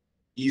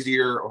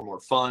easier or more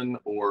fun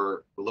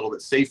or a little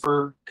bit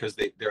safer because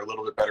they're a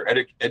little bit better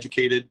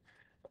educated,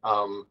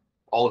 all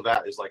of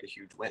that is like a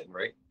huge win,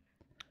 right?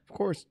 Of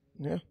course.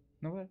 Yeah.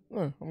 No way.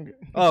 Oh, I'm good.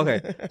 Oh,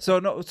 okay. So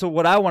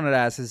what I wanted to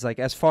ask is, like,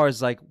 as far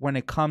as like when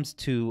it comes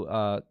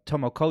to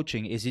Tomo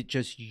coaching, is it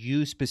just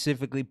you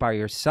specifically by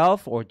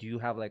yourself, or do you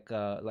have like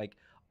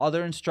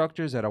other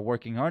instructors that are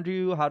working under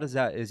you? How does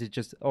that? Is it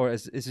just, or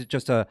is it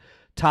just a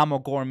Tom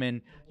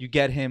O'Gorman? You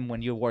get him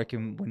when you're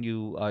working, when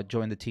you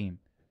join the team.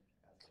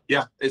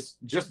 Yeah, it's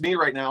just me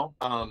right now.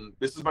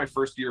 This is my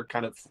first year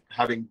kind of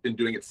having been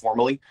doing it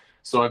formally.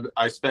 So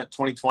I spent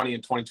 2020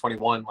 and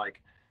 2021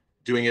 like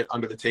doing it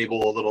under the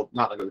table a little,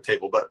 not under the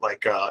table, but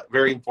like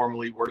very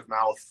informally, word of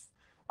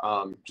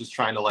mouth, just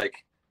trying to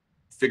like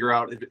figure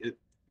out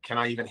can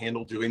I even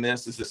handle doing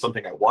this? Is this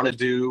something I want to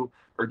do,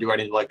 or do I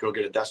need to like go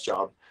get a desk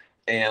job?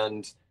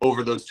 And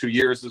over those 2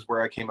 years is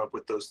where I came up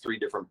with those 3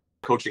 different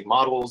coaching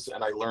models,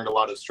 and I learned a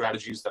lot of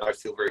strategies that I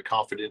feel very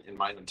confident in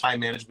my own time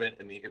management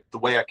and the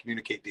way I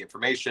communicate the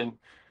information,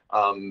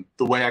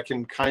 the way I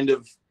can kind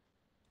of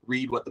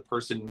read what the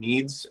person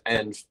needs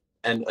and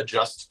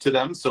adjust to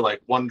them. So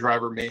like one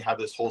driver may have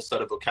this whole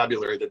set of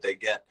vocabulary that they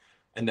get,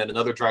 and then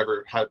another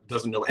driver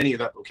doesn't know any of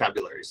that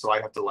vocabulary. So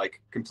I have to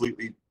like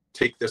completely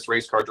take this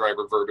race car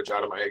driver verbiage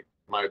out of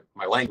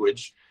my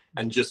language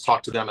and just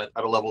talk to them at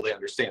a level they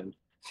understand.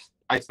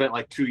 I spent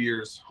like 2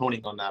 years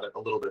honing on that a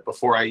little bit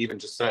before I even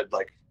just said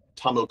like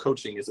Tomo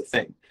coaching is a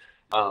thing.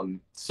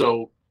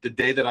 So the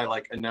day that I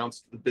like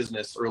announced the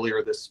business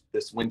earlier this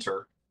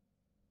winter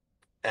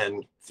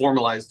and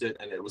formalized it,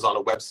 and it was on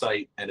a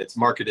website and it's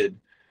marketed,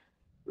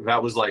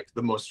 that was like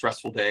the most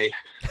stressful day.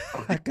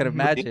 I could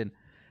imagine.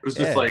 It was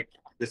just like,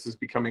 this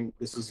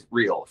is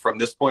real. From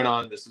this point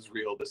on, this is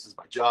real. This is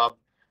my job.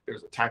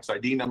 There's a tax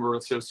ID number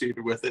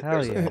associated with it.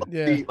 Hell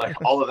There's yeah.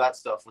 like all of that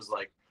stuff was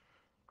like,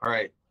 all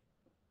right.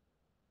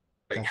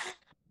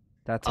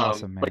 That's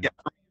awesome, man. But yeah,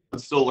 I'm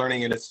still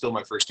learning, and it's still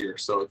my first year.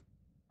 So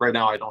right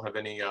now I don't have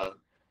any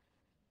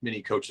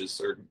mini coaches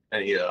or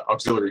any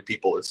auxiliary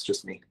people. It's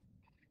just me.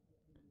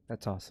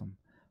 That's awesome.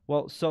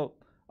 Well, so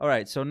all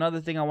right. So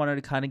another thing I wanted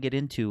to kind of get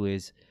into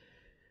is,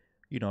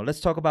 let's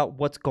talk about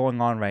what's going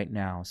on right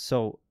now.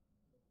 So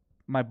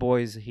my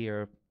boys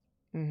here,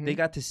 they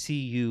got to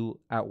see you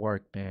at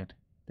work, man.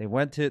 They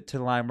went to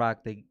Lime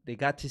Rock. They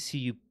got to see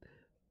you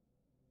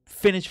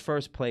finish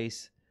first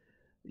place.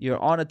 You're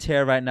on a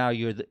tear right now.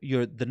 You're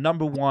the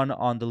number 1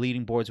 on the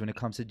leading boards when it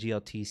comes to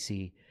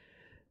GLTC.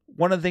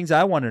 One of the things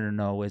I wanted to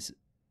know is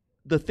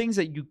the things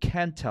that you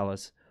can tell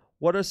us.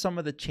 What are some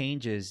of the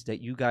changes that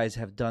you guys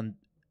have done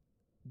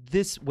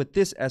with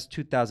this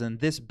S2000,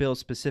 this build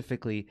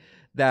specifically,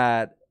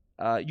 that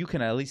you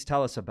can at least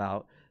tell us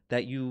about,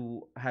 that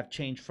you have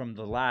changed from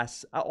the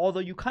last, although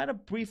you kind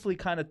of briefly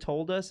kind of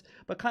told us,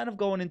 but kind of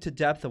going into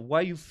depth of why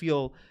you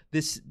feel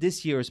this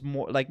year is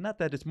more, like, not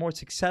that it's more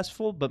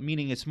successful, but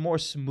meaning it's more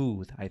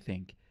smooth, I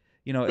think.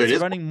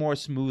 It's running more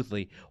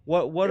smoothly.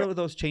 What are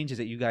those changes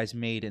that you guys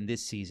made in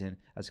this season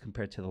as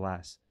compared to the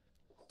last?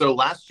 So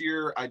last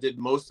year I did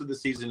most of the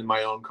season in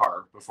my own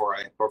car before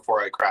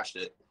I crashed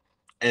it.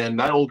 And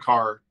that old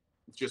car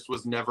just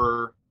was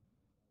never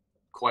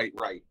quite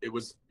right. It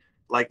was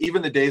like,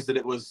 even the days that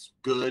it was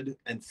good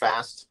and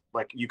fast,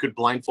 like you could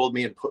blindfold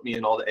me and put me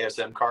in all the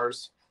ASM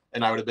cars,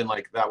 and I would have been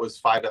like, that was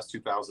 5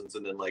 S2000s,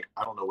 and then like,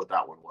 I don't know what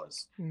that one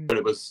was. But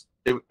it was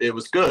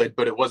good,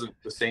 but it wasn't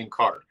the same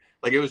car.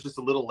 Like, it was just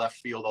a little left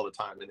field all the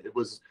time, and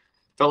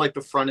felt like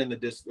the front end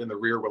and the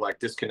rear were like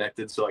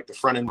disconnected. So like the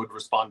front end would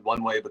respond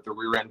one way, but the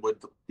rear end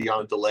would be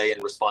on a delay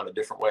and respond a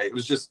different way. It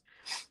was just,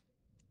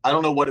 I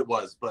don't know what it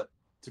was, but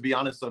to be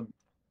honest,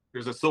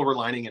 there's a silver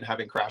lining in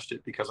having crashed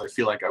it, because I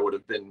feel like I would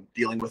have been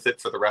dealing with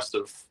it for the rest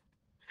of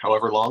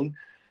however long.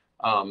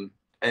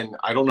 And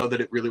I don't know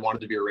that it really wanted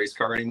to be a race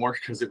car anymore,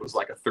 because it was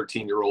like a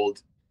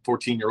 13-year-old,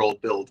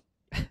 14-year-old build.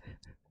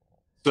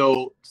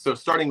 So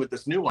starting with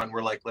this new one,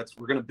 we're like,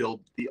 we're going to build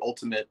the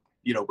ultimate,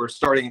 we're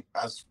starting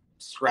as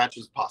scratch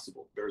as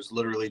possible. There's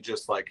literally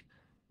just like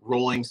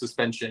rolling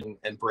suspension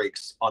and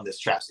brakes on this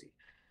chassis.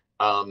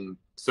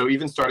 So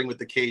even starting with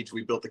the cage,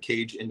 we built the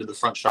cage into the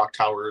front shock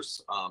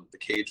towers. The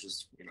cage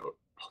is,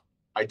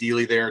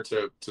 ideally there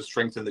to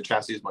strengthen the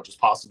chassis as much as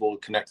possible,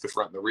 connect the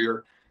front and the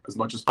rear as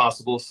much as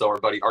possible. So our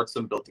buddy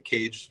Artsom built the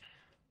cage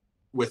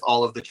with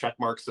all of the check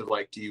marks of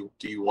like, do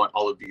you want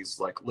all of these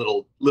like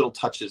little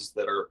touches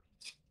that are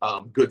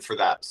good for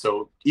that?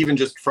 So even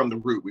just from the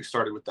root, we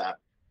started with that.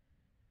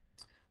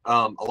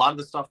 A lot of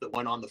the stuff that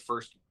went on the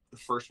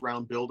first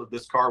round build of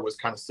this car was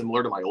kind of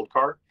similar to my old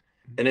car,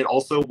 and it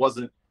also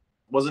wasn't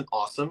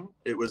awesome.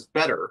 It was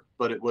better,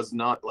 but it was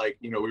not like,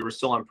 we were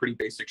still on pretty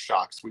basic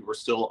shocks. We were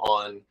still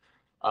on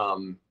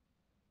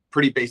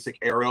pretty basic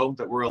aero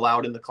that we're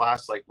allowed in the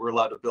class. Like we're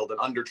allowed to build an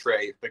under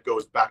tray that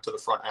goes back to the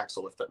front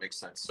axle, if that makes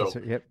sense. So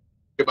yep.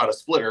 About a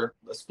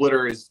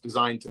splitter is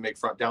designed to make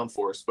front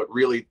downforce, but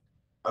really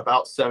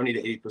about 70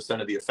 to 80%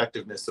 of the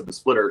effectiveness of the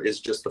splitter is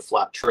just the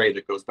flat tray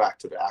that goes back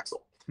to the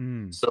axle.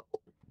 So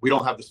we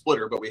don't have the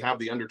splitter, but we have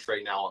the under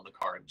tray now on the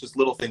car, and just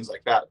little things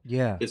like that.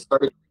 Yeah, it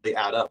started to really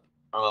add up.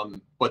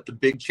 But the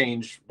big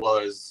change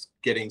was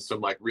getting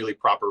some like really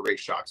proper race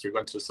shocks. We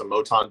went to some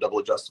Moton double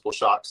adjustable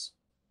shocks,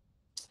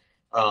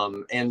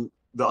 and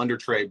the under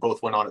tray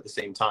both went on at the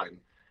same time.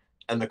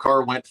 And the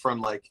car went from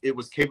like, it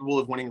was capable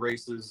of winning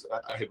races.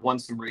 I had won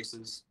some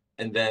races,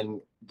 and then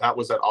that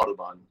was at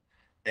Autobahn.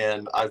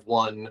 And I've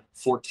won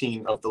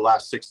 14 of the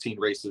last 16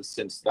 races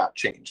since that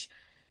change.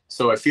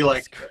 So I feel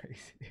like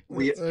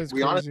we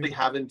honestly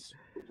haven't,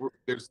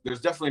 there's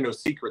definitely no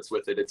secrets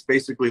with it. It's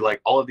basically like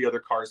all of the other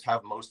cars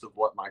have most of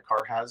what my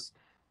car has,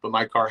 but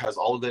my car has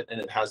all of it, and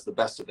it has the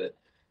best of it,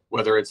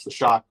 whether it's the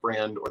shock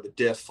brand or the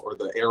diff or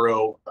the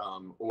aero,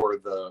 or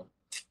the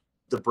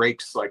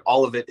brakes. Like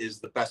all of it is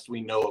the best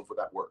we know of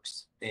that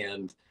works.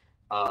 And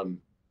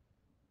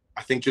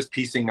I think just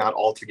piecing that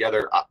all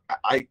together,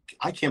 I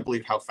can't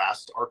believe how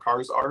fast our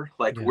cars are.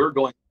 Like we're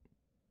going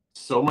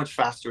so much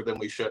faster than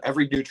we should.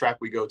 Every new track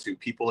we go to,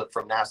 people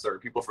from NASA or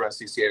people from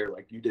SCCA are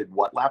like, you did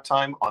what lap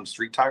time on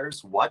street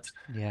tires? What?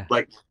 Yeah.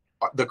 Like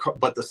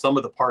but the sum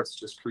of the parts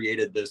just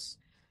created this.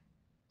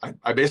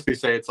 I basically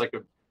say it's like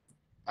a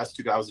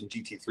S2000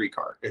 GT3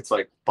 car. It's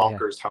like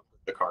bonkers how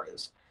good the car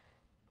is.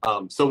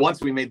 So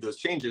once we made those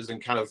changes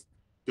and kind of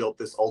built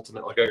this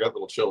ultimate, like I got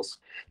little chills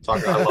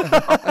talking about,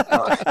 I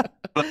love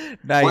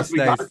but once we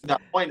got to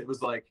that point, it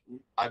was like,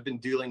 I've been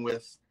dealing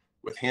with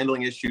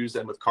handling issues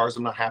and with cars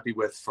I'm not happy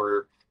with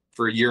for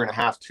a year and a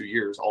half, 2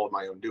 years, all of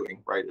my own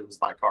doing, right? It was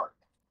my car.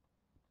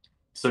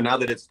 So now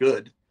that it's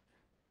good,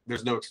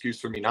 there's no excuse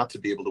for me not to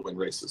be able to win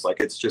races. Like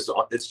it's just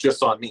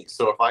on me.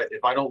 So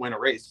if I don't win a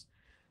race,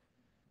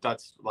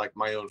 that's like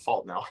my own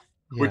fault now.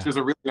 Which is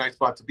a really nice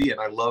spot to be in.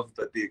 I love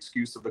that the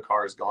excuse of the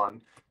car is gone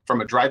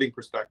from a driving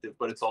perspective,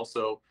 but it's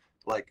also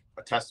like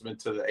a testament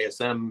to the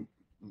ASM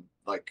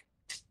like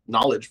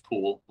knowledge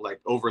pool. Like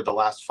over the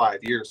last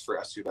 5 years for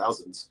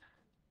S2000s,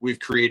 we've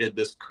created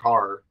this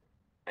car,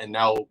 and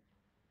now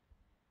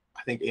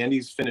I think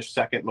Andy's finished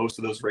second most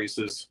of those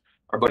races.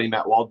 Our buddy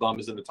Matt Waldbaum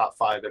is in the top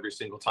 5 every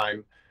single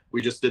time.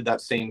 We just did that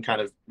same kind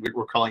of,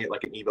 we're calling it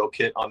like an Evo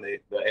kit on the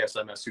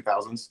ASM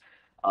S2000s.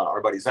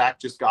 Our buddy Zach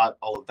just got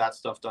all of that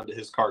stuff done to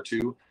his car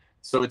too.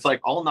 So it's like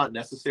all not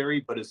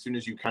necessary, but as soon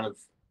as you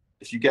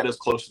if you get as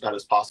close to that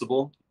as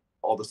possible,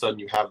 all of a sudden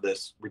you have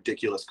this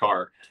ridiculous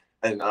car.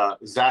 And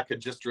Zach had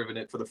just driven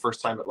it for the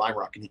first time at Lime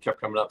Rock, and he kept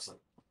coming up saying,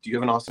 do you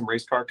have an awesome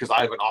race car? Because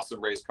I have an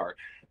awesome race car.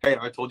 Hey,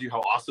 I told you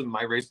how awesome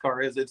my race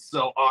car is. It's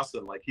so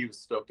awesome. Like he was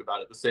stoked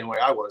about it the same way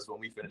I was when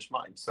we finished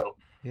mine. So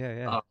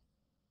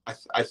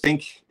I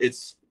think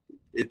it's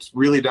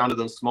really down to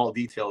those small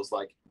details.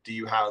 Like, do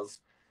you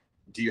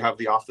have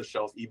the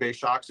off-the-shelf eBay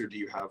shocks, or do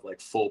you have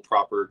like full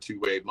proper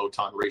two-way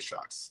Moton race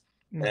shocks?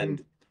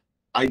 And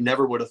I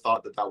never would have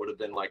thought that would have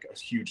been like a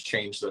huge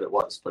change that it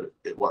was, but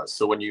it was.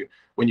 So when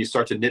you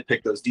start to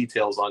nitpick those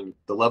details on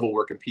the level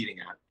we're competing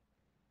at,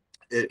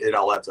 it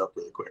all adds up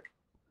really quick.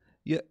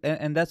 Yeah,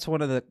 and that's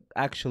one of the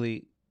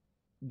actually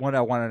what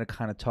I wanted to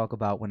kind of talk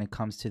about when it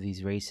comes to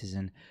these races.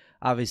 And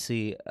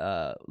obviously,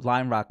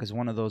 Lime Rock is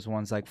one of those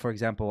ones. Like, for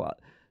example,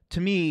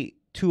 to me,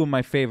 2 of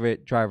my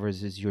favorite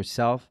drivers is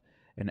yourself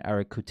and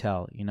Eric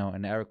Coutel. You know,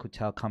 and Eric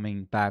Coutel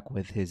coming back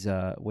with his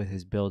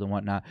build and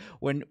whatnot.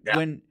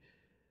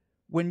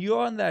 When you're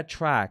on that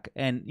track,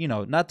 and you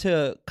know, not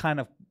to kind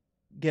of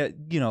get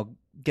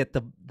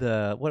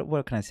the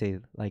what can I say,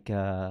 like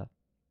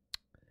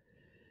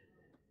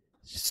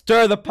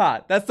stir the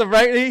pot. That's the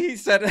right. He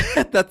said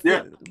that's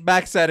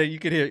Max said it. You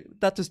could hear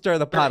not to stir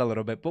the pot a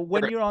little bit. But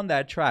when you're on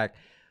that track,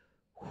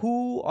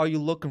 who are you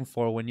looking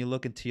for when you're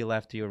looking to your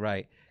left or your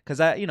right? Because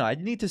I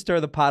need to stir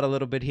the pot a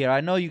little bit here. I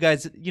know you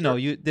guys,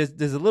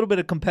 there's a little bit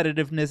of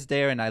competitiveness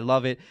there, and I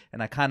love it,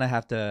 and I kind of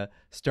have to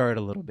stir it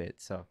a little bit.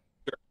 So,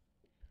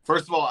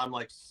 first of all, I'm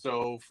like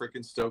so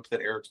freaking stoked that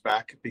Eric's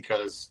back,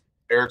 because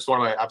Eric's one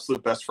of my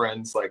absolute best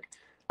friends. Like,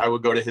 I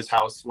would go to his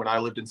house when I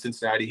lived in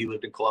Cincinnati. He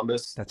lived in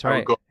Columbus. That's right. I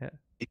would go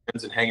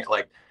weekends and hang it.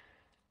 Like,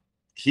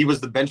 he was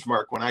the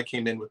benchmark when I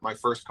came in with my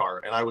first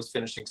car, and I was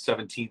finishing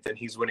 17th, and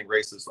he's winning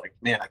races. Like,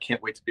 man, I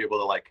can't wait to be able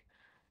to like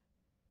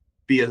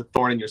be a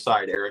thorn in your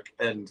side, Eric.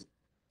 And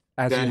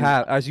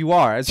as you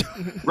are.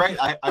 Right.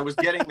 I was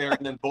getting there,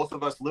 and then both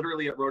of us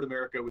literally at Road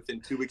America within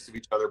 2 weeks of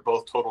each other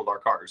both totaled our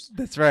cars.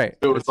 That's right.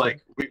 So it's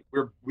like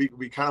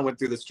we kind of went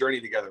through this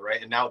journey together,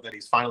 right? And now that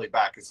he's finally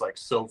back, it's like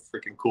so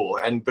freaking cool.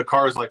 And the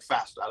car is like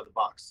fast out of the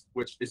box,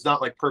 which is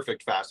not like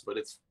perfect fast, but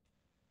it's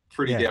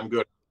pretty damn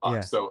good.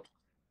 So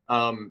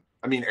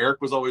I mean, Eric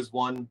was always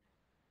one.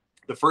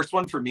 The first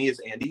one for me is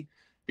Andy,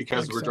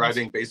 because we're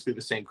driving basically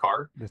the same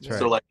car. That's right.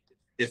 So like,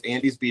 if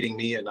Andy's beating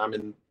me and I'm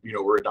in,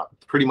 we're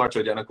pretty much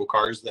identical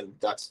cars, then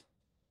that's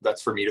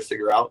for me to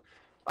figure out.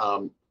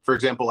 for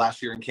example,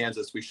 last year in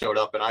Kansas, we showed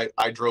up and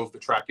I drove the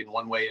track in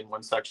one way in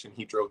one section.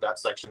 He drove that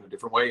section a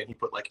different way, and he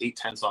put like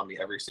 8/10 on me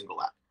every single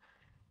lap.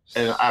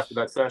 And after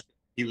that session,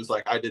 he was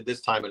like, I did this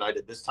time and I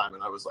did this time.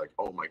 And I was like,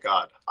 oh my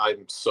God,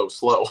 I'm so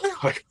slow.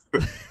 Like,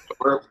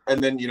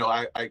 and then, you know,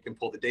 I can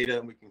pull the data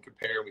and we can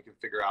compare and we can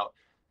figure out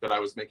that I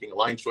was making a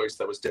line choice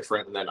that was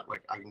different. And then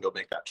like, I can go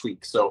make that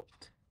tweak. So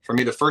for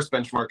me, the first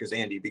benchmark is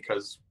Andy,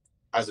 because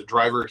as a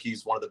driver,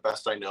 he's one of the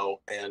best I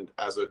know. And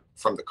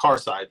from the car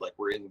side, like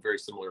we're in very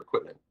similar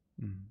equipment.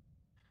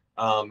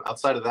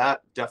 Outside of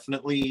that,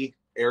 definitely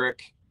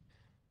Eric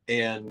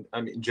and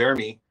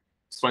Jeremy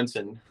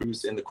Swenson,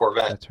 who's in the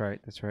Corvette. That's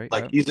right.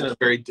 Like he's in a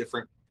very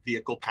different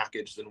vehicle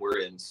package than we're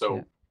in.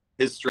 So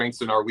his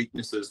strengths and our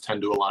weaknesses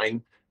tend to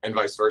align and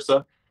vice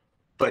versa.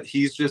 But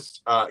he's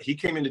just, he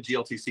came into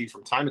GLTC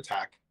from Time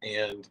Attack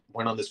and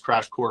went on this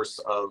crash course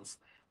of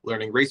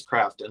learning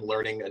racecraft and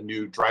learning a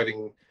new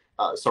driving,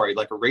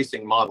 like a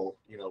racing model.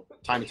 You know,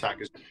 Time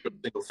Attack is the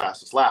single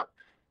fastest lap.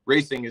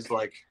 Racing is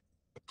like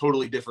a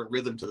totally different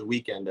rhythm to the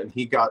weekend. And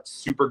he got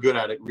super good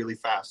at it really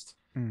fast.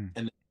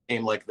 And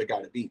became like the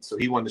guy to beat. So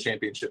he won the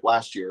championship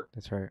last year.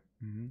 That's right.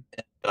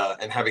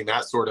 And having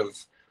that sort of,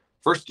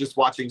 first just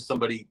watching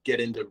somebody get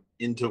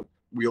into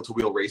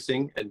wheel-to-wheel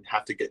racing and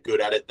have to get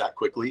good at it that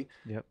quickly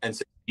and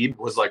succeed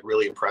was like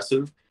really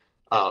impressive.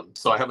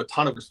 So I have a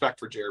ton of respect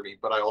for Jeremy,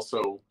 but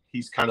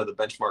he's kind of the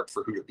benchmark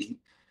for who to beat.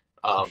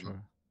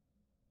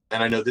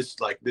 And I know this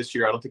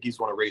year, I don't think he's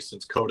won a race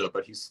since Coda,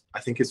 but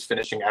I think his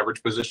finishing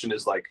average position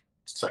is like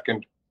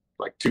second,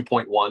 like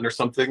 2.1 or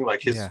something.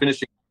 Like his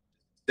finishing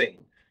is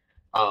insane.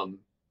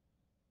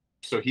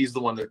 So he's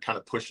the one that kind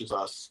of pushes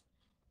us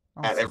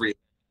at every,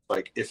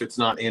 like if it's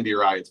not Andy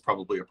or I, it's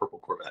probably a purple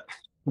Corvette.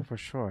 For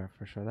sure.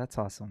 That's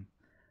awesome.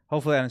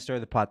 Hopefully I didn't stir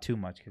the pot too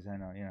much, because I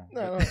know, you know.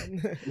 No.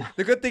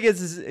 The good thing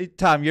is,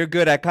 Tom, you're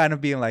good at kind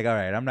of being like, all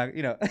right, I'm not,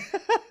 you know,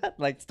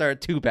 like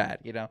start too bad,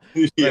 you know.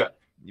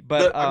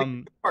 But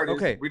the part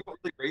is we don't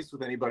really race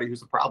with anybody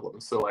who's a problem.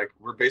 So like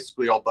we're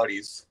basically all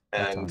buddies,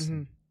 and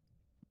awesome.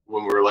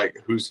 When we're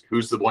like, who's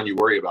the one you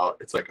worry about?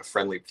 It's like a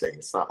friendly thing.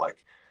 It's not like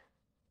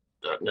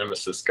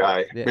nemesis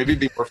guy. Maybe it'd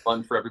be more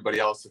fun for everybody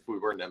else if we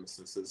were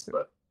nemesis,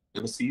 but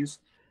nemesis.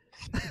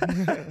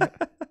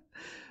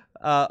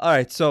 All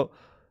right, so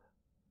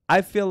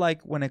I feel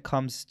like when it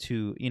comes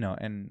to, you know,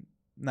 and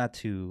not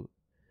to,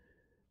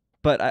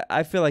 but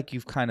I feel like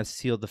you've kind of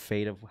sealed the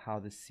fate of how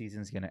this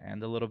season's going to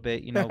end a little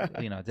bit, you know.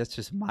 You know, that's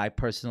just my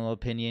personal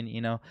opinion,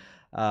 you know.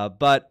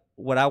 But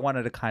what I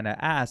wanted to kind of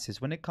ask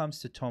is, when it comes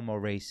to Tomo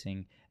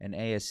Racing and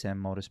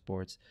ASM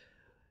Motorsports,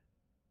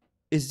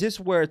 is this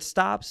where it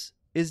stops?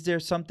 Is there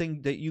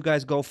something that you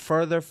guys go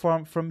further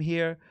from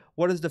here?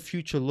 What does the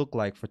future look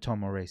like for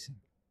Tomo Racing?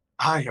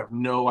 I have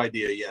no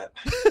idea yet.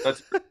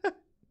 That's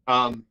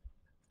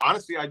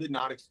honestly, I did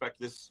not expect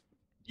this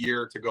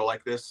year to go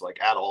like this,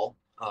 like at all.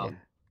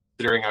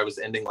 Considering I was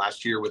ending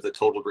last year with a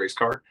totaled race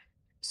car,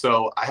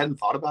 so I hadn't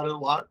thought about it a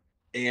lot.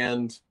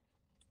 And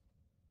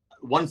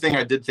one thing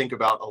I did think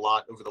about a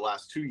lot over the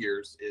last 2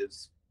 years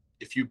is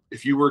if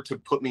you were to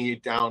put me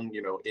down,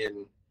 you know,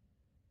 in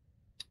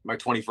my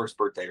 21st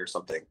birthday or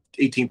something,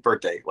 18th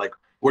birthday, like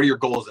what are your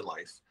goals in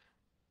life?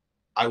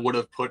 I would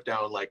have put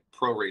down like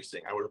pro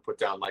racing. I would have put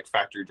down like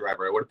factory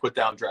driver. I would have put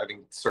down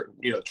driving certain,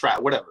 you know,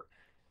 track, whatever.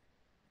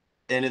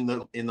 And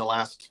in the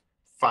last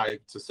 5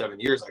 to 7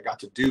 years, I got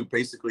to do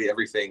basically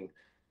everything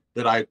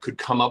that I could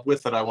come up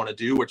with that I want to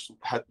do, which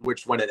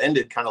when it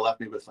ended kind of left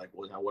me with like,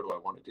 well, now what do I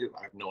want to do?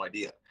 I have no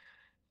idea.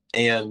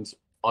 And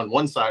on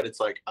one side, it's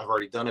like, I've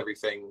already done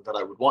everything that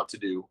I would want to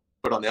do.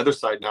 But on the other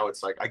side, now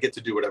it's like, I get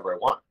to do whatever I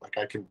want. Like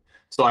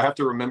so I have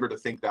to remember to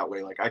think that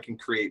way. Like I can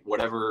create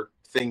whatever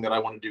thing that I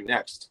want to do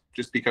next.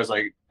 Just because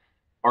I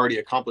already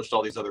accomplished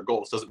all these other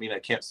goals doesn't mean I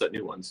can't set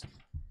new ones.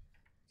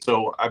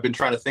 So I've been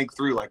trying to think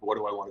through, like, what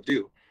do I want to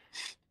do?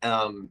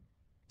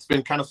 It's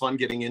been kind of fun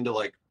getting into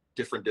like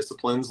different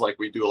disciplines. Like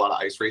we do a lot of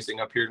ice racing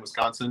up here in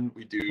Wisconsin.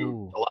 We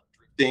do a lot of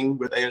drifting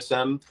with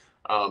ASM.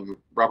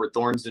 Robert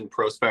Thorne's in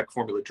Pro Spec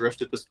Formula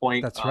Drift at this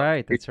point. That's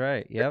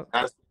right. Yep.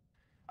 I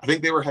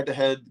think they were head to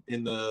head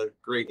in the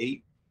grade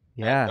 8.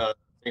 Yeah.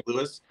 St.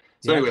 Louis.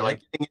 So anyway, like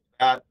getting into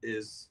that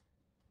is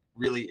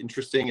really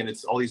interesting, and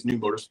it's all these new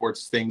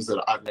motorsports things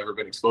that I've never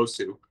been exposed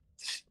to.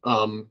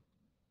 But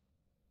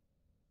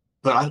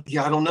I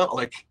don't know.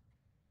 Like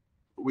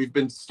we've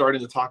been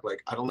starting to talk.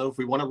 Like I don't know if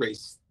we want to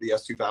race the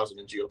S2000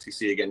 and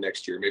GLTC again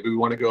next year. Maybe we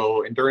want to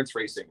go endurance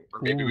racing, or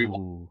maybe we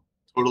want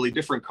a totally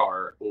different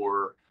car,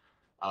 or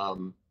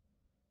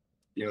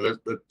you know,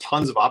 there's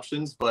tons of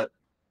options, but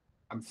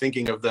I'm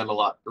thinking of them a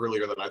lot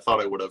earlier than I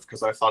thought I would have,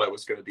 because I thought I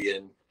was going to be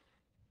in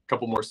a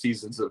couple more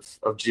seasons of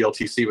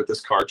GLTC with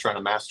this car, trying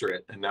to master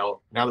it. And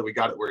now that we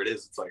got it where it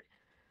is, it's like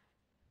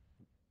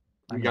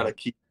we got to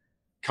keep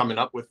coming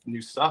up with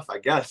new stuff, I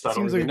guess. I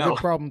don't really know. Seems like a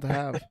good problem to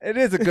have. It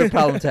is a good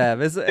problem to have.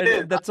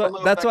 That's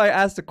why I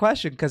asked the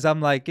question, because I'm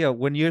like, you know,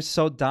 when you're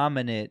so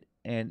dominant,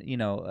 and you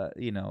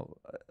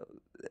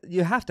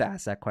have to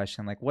ask that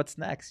question, like, what's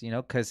next? You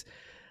know, because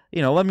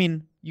you know, I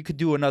mean, you could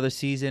do another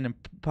season and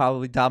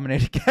probably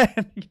dominate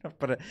again, you know,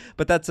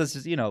 but that's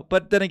just, you know,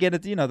 but then again,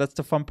 it's, you know, that's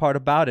the fun part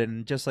about it.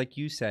 And just like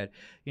you said,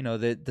 you know,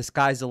 the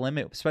sky's the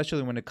limit,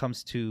 especially when it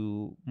comes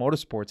to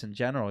motorsports in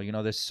general. You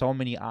know, there's so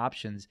many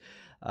options.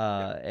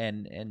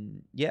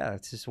 And yeah,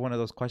 it's just one of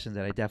those questions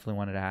that I definitely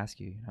wanted to ask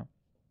you, you know.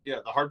 Yeah,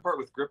 the hard part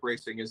with grip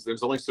racing is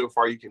there's only so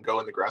far you can go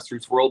in the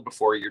grassroots world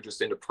before you're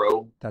just into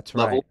pro That's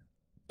level. right.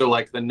 So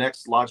like the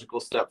next logical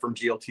step from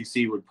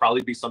GLTC would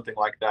probably be something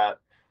like that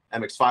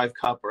MX5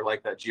 Cup or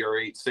like that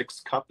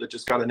GR86 Cup that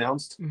just got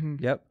announced.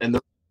 Yep. And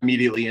they're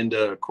immediately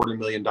into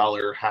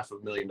 $250,000,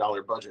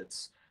 $500,000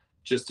 budgets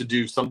just to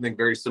do something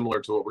very similar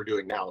to what we're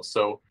doing now.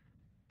 So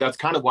that's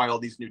kind of why all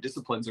these new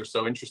disciplines are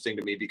so interesting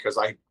to me, because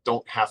I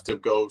don't have to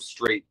go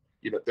straight,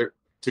 you know,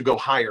 to go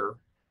higher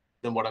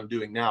than what I'm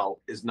doing now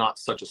is not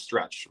such a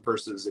stretch,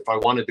 versus if I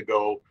wanted to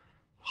go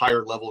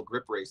higher level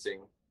grip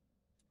racing,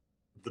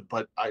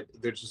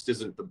 there just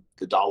isn't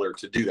the dollar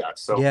to do that.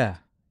 So yeah.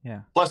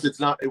 Plus,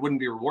 it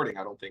wouldn't be rewarding.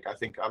 I don't think. I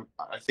think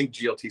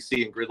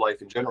GLTC and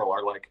GRIDLIFE in general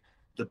are like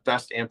the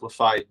best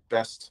amplified,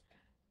 best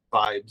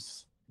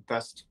vibes,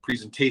 best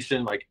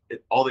presentation. Like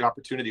all the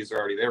opportunities are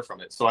already there from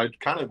it. So I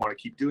kind of want to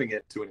keep doing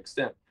it to an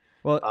extent.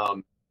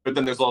 Well, but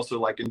then there's also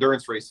like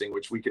endurance racing,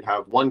 which we could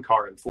have one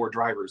car and 4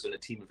 drivers and a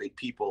team of 8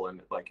 people,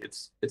 and like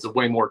it's a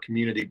way more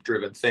community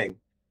driven thing.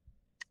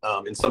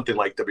 In something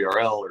like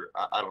WRL or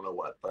I don't know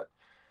what, but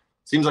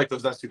seems like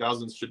those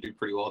S2000s should do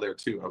pretty well there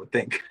too, I would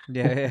think.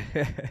 Yeah.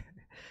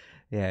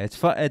 Yeah, it's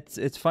fun.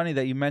 It's funny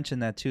that you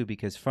mentioned that too,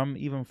 because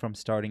even from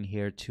starting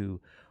here to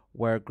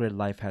where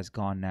GRIDLIFE has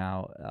gone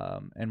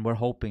now, and we're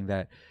hoping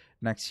that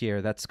next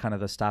year that's kind of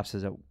the stops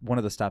one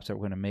of the stops that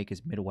we're going to make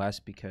is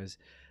Midwest, because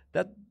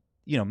that,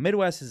 you know,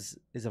 Midwest is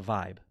a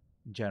vibe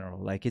in general.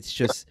 Like it's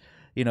just,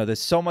 you know,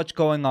 there's so much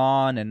going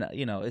on, and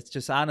you know, it's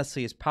just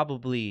honestly, it's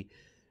probably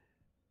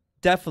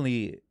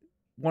definitely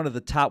one of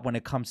the top when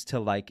it comes to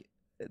like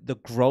the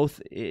growth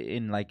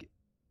in like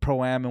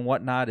pro-am and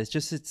whatnot. It's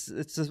just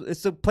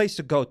it's a place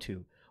to go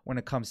to when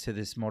it comes to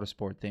this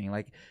motorsport thing.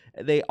 Like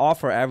they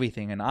offer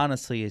everything, and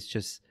honestly, it's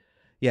just,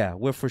 yeah,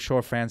 we're for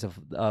sure fans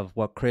of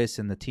what Chris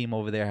and the team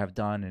over there have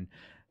done. And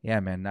yeah,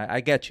 man, I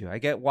get you. I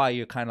get why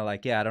you're kind of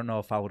like, yeah, I don't know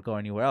if I would go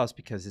anywhere else,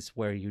 because it's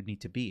where you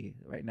need to be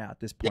right now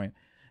at this point,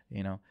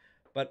 you know.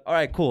 But all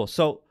right, cool.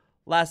 So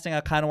last thing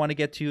I kind of want to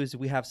get to is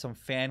we have some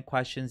fan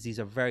questions. These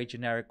are very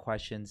generic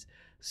questions,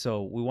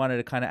 so we wanted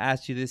to kind of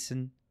ask you this,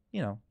 and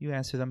you know, you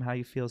answer them how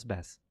you feel is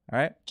best. All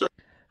right. Sure.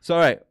 So,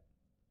 all right,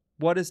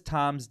 what is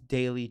Tom's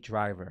daily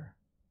driver?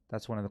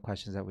 That's one of the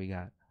questions that we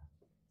got.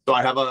 So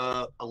I have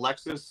a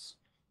Lexus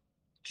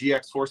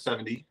GX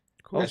 470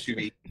 Cool.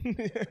 SUV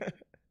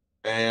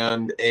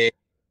and a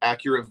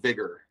Acura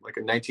Vigor, like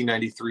a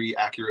 1993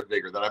 Acura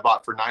Vigor that I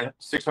bought for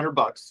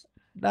 $600.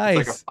 Nice.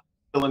 It's like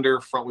a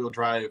 5-cylinder front wheel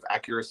drive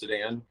Acura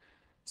sedan.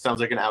 Sounds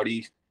like an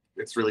Audi.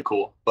 It's really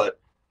cool, but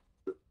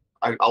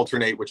I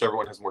alternate whichever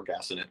one has more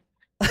gas in it.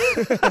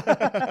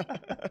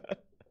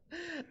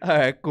 All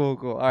right, cool.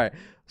 All right.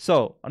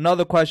 So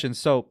another question.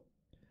 So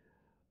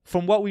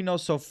from what we know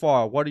so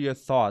far, what are your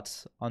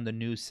thoughts on the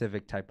new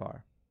Civic Type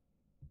R?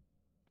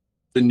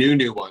 The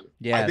new one.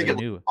 Yeah, I think the it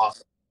new. looks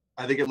awesome.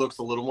 I think it looks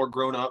a little more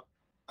grown up.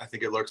 I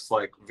think it looks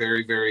like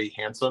very, very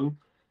handsome.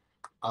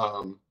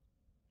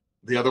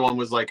 The other one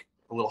was like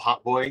a little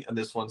hot boy, and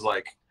this one's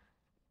like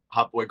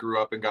hot boy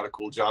grew up and got a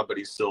cool job, but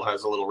he still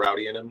has a little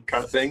rowdy in him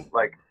kind of thing.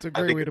 Like, it's a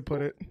great way to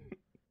put it.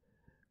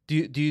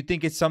 Do you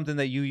think it's something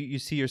that you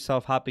see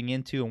yourself hopping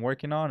into and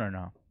working on, or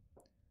no?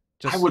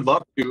 I would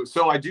love to.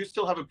 So I do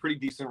still have a pretty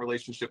decent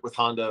relationship with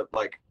Honda.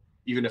 Like,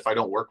 even if I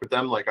don't work with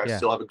them, like I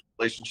still have a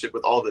relationship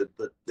with all the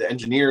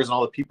engineers and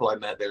all the people I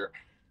met there.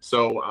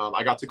 So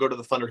I got to go to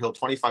the Thunderhill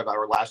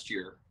 25-hour last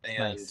year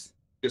and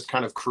just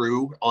kind of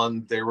crew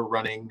on. They were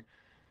running.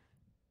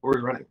 What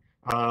were we running?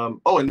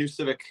 A new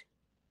Civic,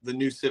 the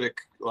new Civic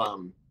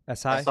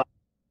SI?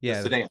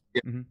 Yeah. Sedan.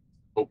 Yeah. Mm-hmm.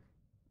 So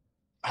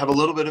I have a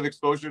little bit of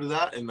exposure to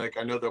that, and like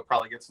I know they'll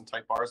probably get some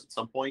Type Rs at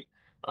some point,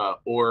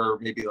 or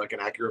maybe like an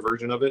Acura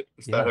version of it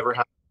if that ever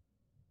happens.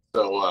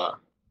 So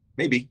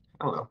maybe,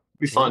 I don't know. It'd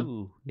be fun.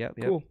 Ooh, yep.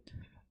 Cool.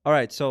 All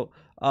right. So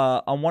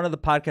on one of the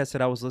podcasts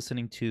that I was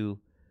listening to,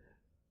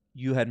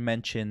 you had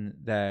mentioned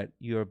that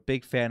you're a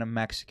big fan of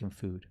Mexican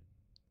food.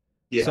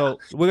 Yeah. So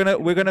we're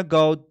gonna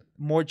go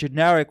more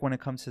generic when it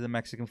comes to the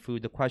Mexican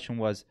food. The question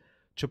was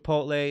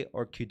Chipotle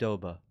or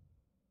Qdoba.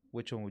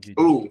 Which one would you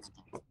do? Ooh.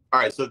 All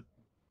right. So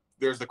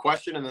there's the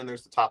question and then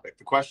there's the topic.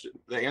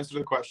 The answer to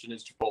the question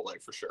is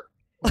Chipotle for sure.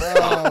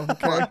 Wow,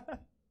 okay.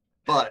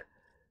 But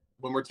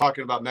when we're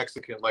talking about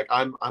Mexican, like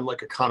I'm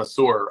like a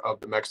connoisseur of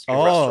the Mexican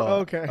restaurant.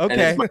 Okay.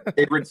 And it's my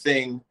favorite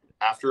thing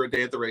after a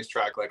day at the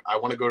racetrack. Like I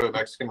want to go to a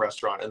Mexican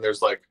restaurant, and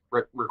there's like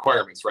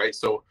requirements, right?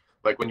 So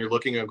like when you're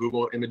looking at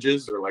Google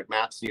Images or like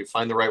maps and you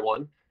find the right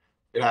one,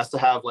 it has to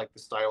have like the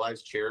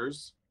stylized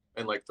chairs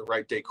and like the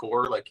right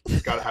decor. Like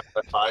it's got to have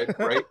that vibe,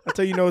 right? That's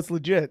how you know it's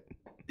legit.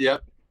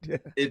 Yep.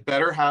 it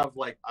better have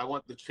like, I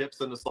want the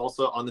chips and the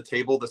salsa on the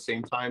table the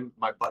same time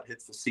my butt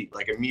hits the seat.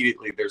 Like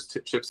immediately there's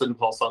chips and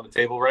salsa on the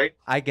table, right?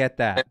 I get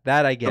that. And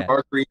That I get. the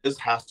margaritas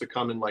has to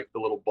come in like the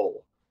little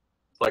bowl,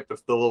 like the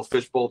little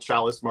fishbowl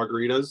chalice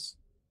margaritas.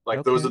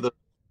 Like those are the,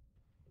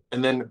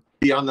 and then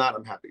beyond that,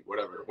 I'm happy.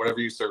 Whatever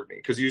you serve me,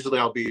 because usually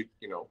I'll be,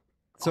 I'll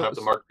have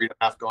the margarita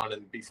half gone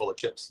and be full of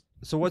chips.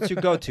 So what's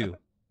your go-to?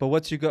 But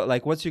what's your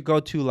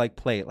go-to like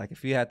plate? Like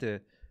if you had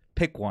to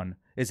pick one,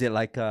 is it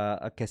like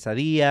a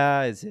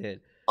quesadilla? Is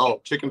it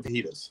chicken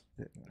fajitas?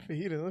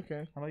 Fajitas,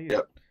 okay. How about you?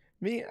 Yep.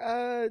 Me,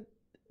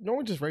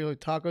 normally just regular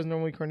tacos,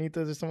 normally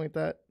carnitas or something like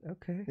that.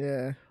 Okay.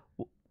 Yeah.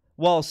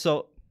 Well,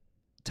 so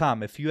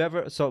Tom,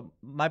 so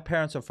my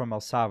parents are from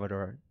El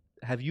Salvador.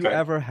 Have you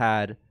ever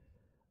had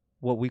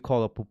what we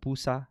call a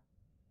pupusa?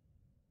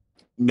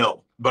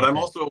 No, but I'm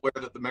also aware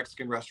that the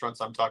Mexican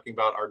restaurants I'm talking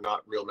about are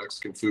not real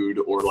Mexican food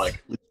or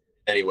like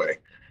anyway.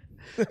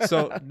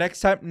 So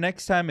next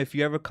time, if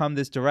you ever come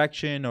this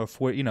direction or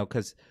for,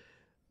 because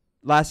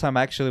last time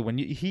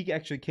actually he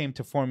actually came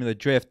to Formula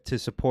Drift to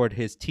support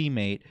his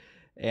teammate,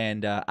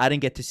 and I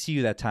didn't get to see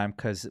you that time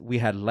because we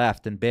had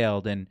left and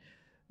bailed and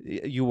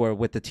you were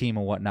with the team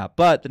and whatnot.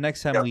 But the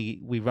next time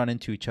we run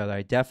into each other,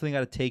 I definitely got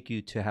to take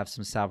you to have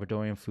some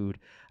Salvadorian food.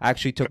 I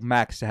actually took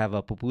Max to have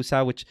a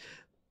pupusa, which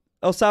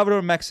El Salvador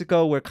and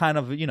Mexico were kind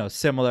of,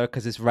 similar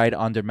because it's right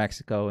under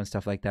Mexico and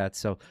stuff like that.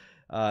 So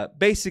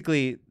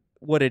basically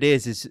what it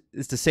is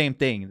it's the same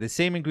thing, the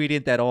same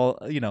ingredient that all,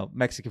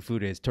 Mexican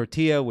food is,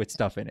 tortilla with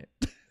stuff in it.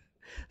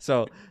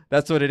 So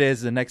that's what it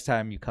is. The next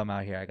time you come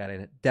out here, I got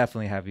to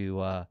definitely have you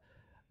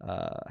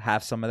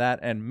have some of that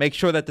and make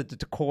sure that the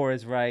decor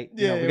is right.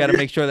 We got to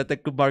make sure that the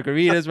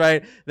margarita is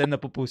right. Then the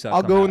pupusa.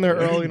 I'll go in there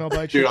early and I'll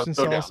buy chips and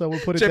salsa.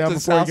 We'll put it down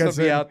before he gets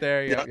in. Out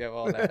there. Yeah,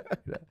 all that.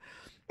 Yeah.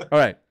 All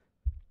right.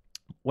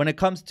 When it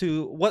comes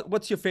to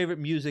what's your favorite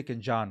music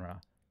and genre?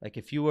 Like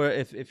if you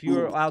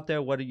were out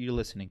there, what are you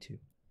listening to?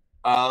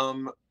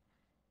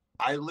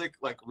 I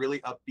like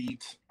really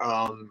upbeat,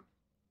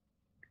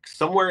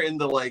 somewhere in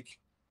the like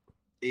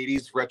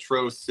 80s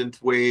retro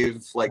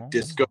synthwave, like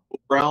disco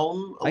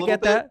realm. I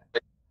get that.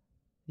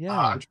 Yeah.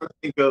 I'm trying to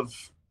think of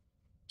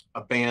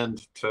a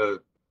band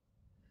to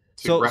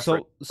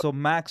so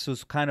Max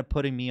was kind of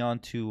putting me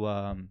onto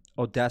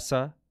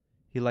Odessa.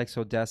 He likes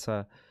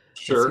Odessa.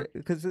 Sure.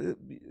 Because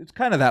it's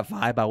kind of that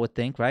vibe, I would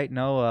think, right?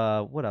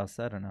 No, what else?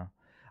 I don't know.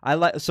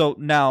 So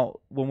now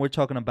when we're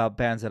talking about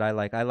bands that I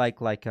like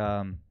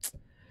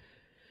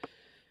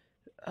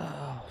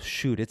oh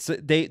shoot, it's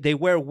they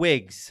wear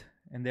wigs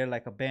and they're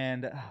like a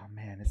band. Oh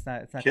man, it's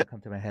not gonna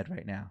come to my head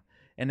right now.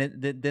 And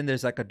then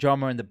there's like a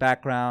drummer in the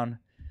background.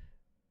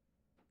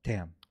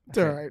 Damn. It's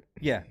all right.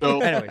 Yeah. So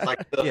anyways,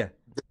 like the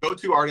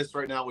go-to artist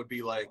right now would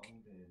be like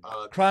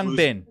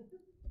Krungbin.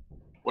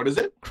 What is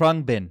it?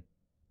 Krungbin.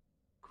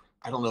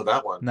 I don't know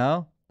that one.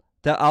 No?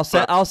 I'll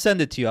send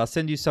it to you. I'll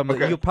send you some.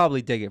 Okay. You'll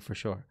probably dig it for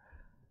sure.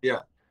 Yeah.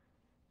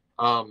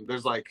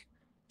 There's like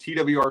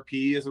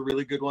TWRP is a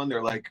really good one.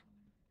 They're like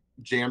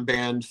jam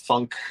band,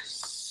 funk,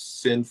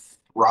 synth,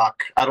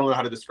 rock. I don't know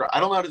how to describe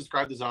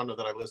the genre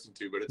that I listen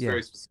to, but it's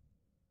very specific.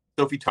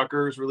 Sophie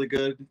Tucker is really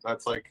good.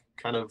 That's like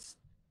kind of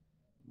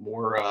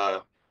more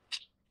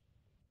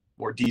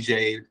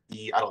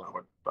DJ-y. I don't know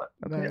what, but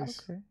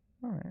nice. Okay.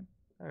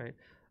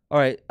 All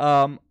right.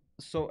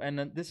 So, and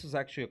then this was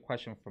actually a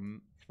question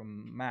from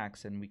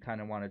Max, and we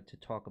kind of wanted to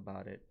talk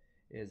about it.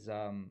 Is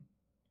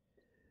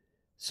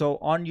so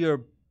on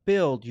your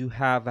build you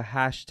have a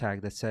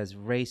hashtag that says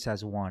 "race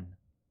as one,"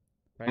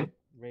 right?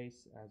 Mm-hmm.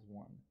 Race as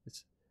one.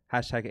 It's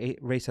hashtag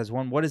race as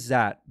one. What does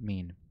that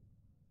mean?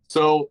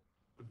 So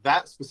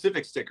that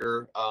specific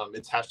sticker,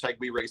 it's hashtag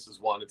we race as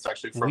one. It's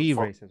actually from we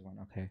race as one.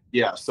 Okay.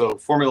 Yeah. So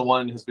Formula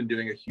One has been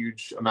doing a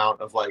huge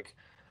amount of like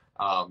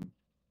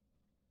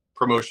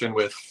promotion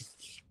with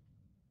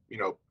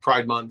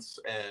Pride months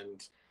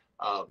and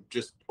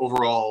just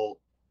overall,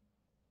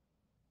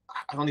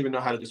 I don't even know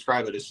how to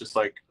describe it. It's just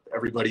like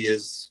everybody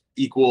is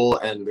equal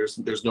and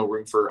there's no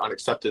room for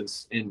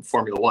unacceptance in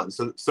Formula One.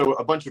 So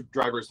a bunch of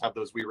drivers have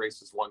those We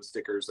Race as One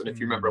stickers. And if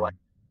you remember, like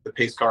the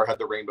pace car had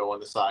the rainbow on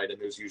the side and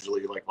there's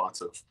usually like lots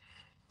of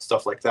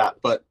stuff like that.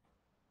 But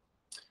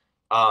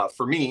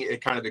for me,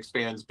 it kind of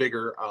expands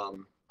bigger.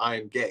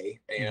 I'm gay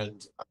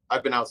and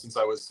I've been out since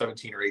I was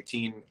 17 or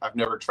 18. I've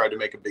never tried to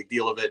make a big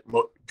deal of it.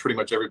 Pretty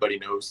much everybody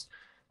knows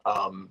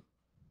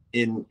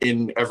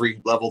in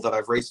every level that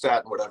I've raced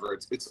at and whatever.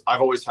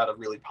 I've always had a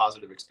really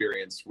positive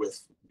experience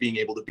with being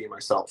able to be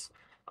myself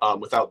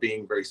without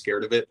being very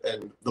scared of it.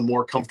 And the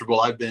more comfortable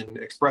I've been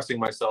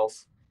expressing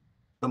myself,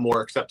 the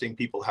more accepting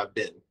people have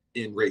been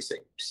in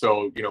racing.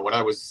 So, when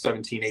I was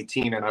 17,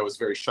 18 and I was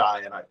very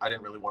shy and I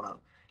didn't really want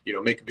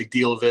to, make a big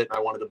deal of it. And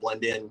I wanted to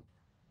blend in.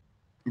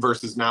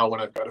 Versus now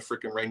when I've got a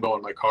freaking rainbow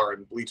in my car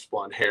and bleached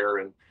blonde hair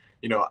and,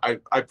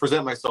 I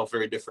present myself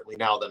very differently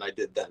now than I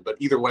did then. But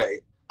either way,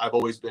 I've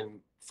always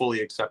been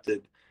fully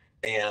accepted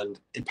and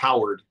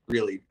empowered,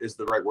 really is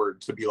the right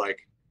word, to be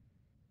like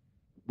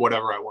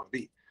whatever I want to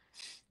be.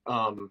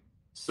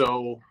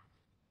 So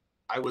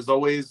I was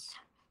always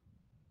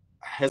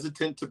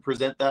hesitant to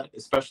present that,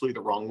 especially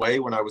the wrong way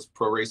when I was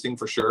pro racing,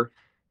 for sure.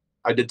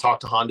 I did talk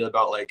to Honda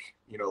about like,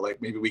 you know,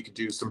 like maybe we could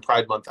do some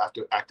Pride Month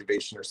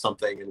activation or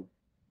something. And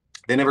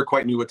they never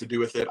quite knew what to do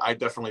with it. I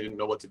definitely didn't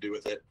know what to do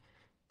with it.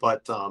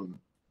 But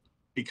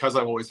because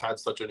I've always had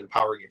such an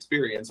empowering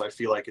experience, I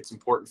feel like it's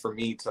important for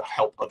me to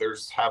help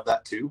others have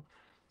that too.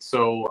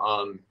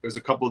 So there's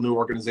a couple of new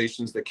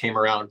organizations that came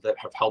around that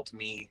have helped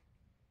me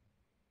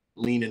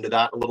lean into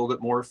that a little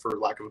bit more, for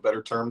lack of a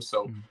better term.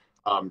 So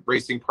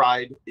Racing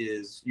Pride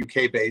is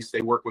UK based.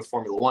 They work with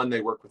Formula One.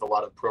 They work with a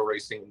lot of pro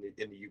racing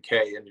in the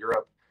UK and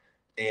Europe.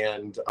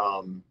 And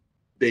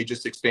they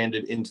just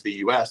expanded into the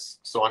US.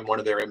 So I'm one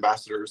of their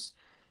ambassadors.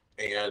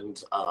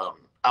 And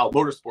Out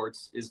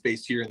Motorsports is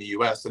based here in the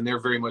US, and they're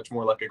very much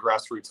more like a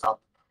grassroots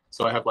up.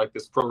 So I have like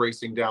this pro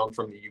racing down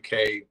from the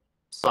UK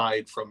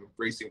side from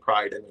Racing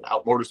Pride, and then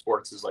Out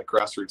Motorsports is like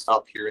grassroots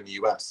up here in the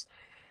US.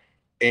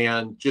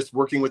 And just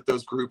working with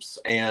those groups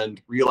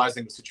and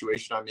realizing the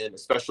situation I'm in,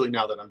 especially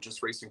now that I'm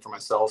just racing for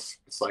myself,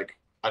 it's like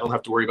I don't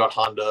have to worry about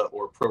Honda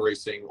or pro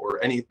racing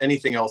or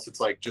anything else. It's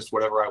like just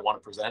whatever I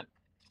want to present.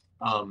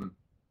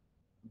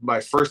 My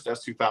first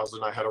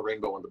S2000, I had a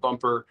rainbow on the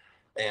bumper,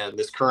 and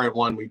this current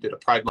one, we did a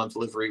Pride Month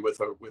livery with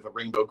a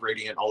rainbow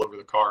gradient all over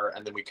the car,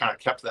 and then we kind of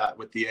kept that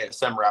with the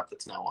ASM wrap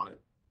that's now on it.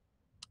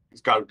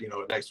 It's got, you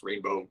know, a nice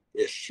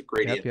rainbow-ish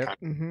gradient. Yep.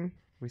 Kind of.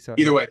 We saw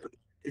Either way,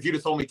 if you'd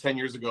have told me 10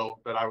 years ago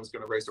that I was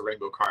going to race a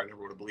rainbow car, I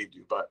never would have believed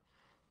you. But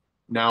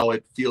now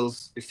it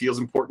feels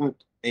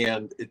important,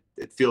 and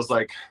it feels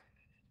like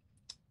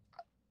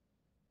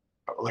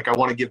I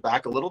want to give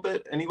back a little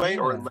bit anyway,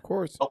 or of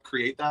course help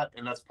create that.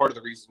 And that's part of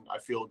the reason I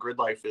feel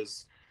GRIDLIFE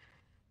is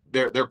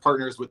they're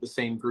partners with the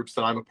same groups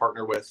that I'm a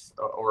partner with,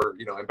 or,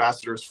 you know,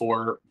 ambassadors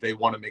for. They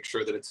want to make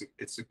sure that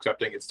it's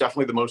accepting. It's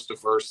definitely the most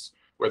diverse,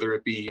 whether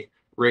it be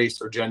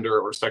race or gender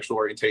or sexual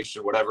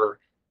orientation, whatever,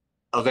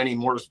 of any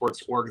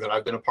motorsports org that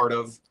I've been a part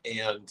of.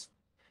 And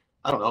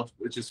I don't know,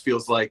 it just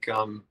feels like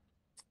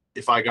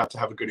if I got to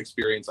have a good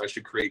experience, I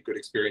should create good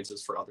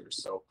experiences for others.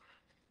 So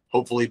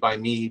hopefully by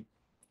me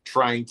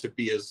trying to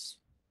be as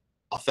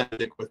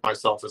authentic with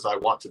myself as I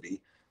want to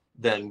be,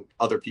 then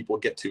other people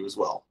get to as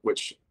well,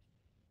 which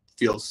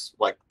feels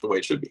like the way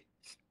it should be.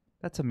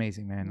 That's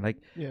amazing, man. Like,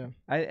 yeah,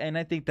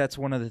 I think that's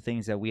one of the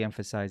things that we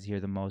emphasize here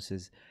the most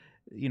is,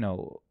 you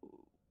know,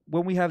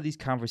 when we have these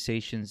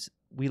conversations,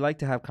 we like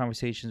to have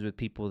conversations with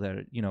people that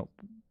are, you know,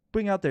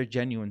 bring out their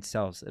genuine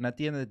selves. And at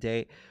the end of the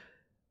day, it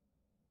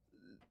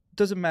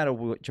doesn't matter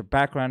what your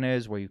background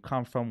is, where you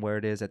come from, where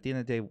it is. At the end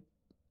of the day,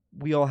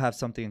 we all have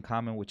something in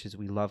common, which is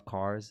we love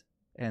cars,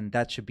 and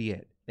that should be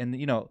it. And,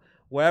 you know,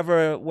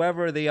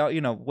 wherever they are,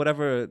 you know,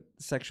 whatever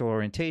sexual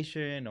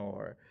orientation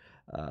or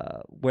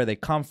where they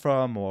come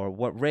from or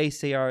what race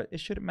they are, it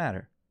shouldn't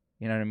matter.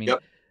 You know what I mean?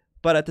 Yep.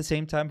 But at the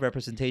same time,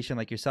 representation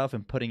like yourself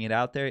and putting it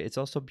out there, it's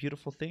also a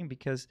beautiful thing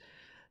because,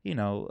 you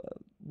know,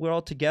 we're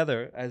all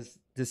together. As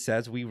this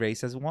says, we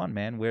race as one,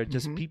 man. We're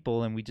just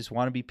people, and we just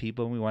want to be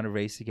people, and we want to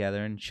race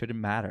together, and it shouldn't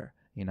matter,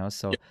 you know?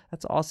 So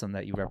that's awesome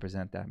that you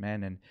represent that,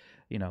 man. And,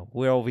 you know,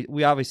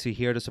 we obviously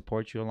here to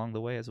support you along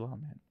the way as well,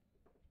 man.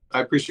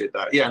 I appreciate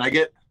that. Yeah. And I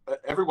get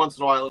every once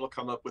in a while it'll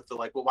come up with the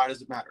like, well, why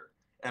does it matter?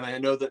 And I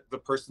know that the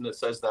person that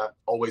says that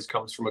always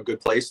comes from a good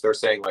place. They're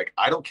saying like,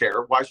 I don't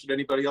care. Why should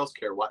anybody else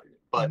care? Why?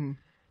 But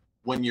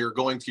when you're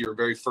going to your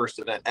very first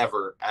event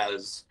ever,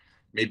 as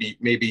maybe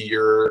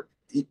you're,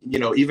 you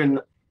know, even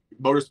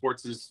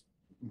motorsports is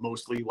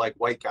mostly like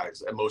white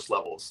guys at most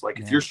levels. Like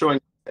if you're showing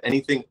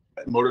anything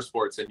at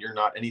motorsports and you're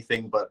not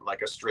anything but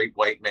like a straight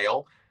white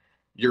male,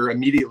 you're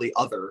immediately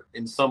other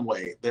in some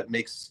way that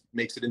makes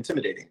it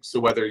intimidating. So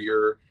whether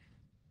you're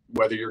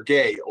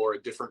gay or a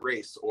different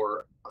race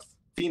or a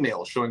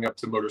female showing up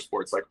to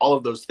motorsports, like all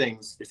of those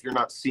things, if you're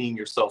not seeing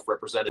yourself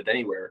represented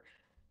anywhere,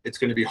 it's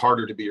going to be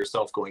harder to be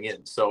yourself going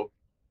in. So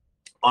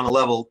on a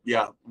level,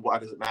 yeah, why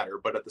does it matter?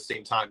 But at the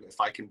same time, if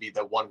I can be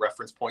the one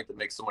reference point that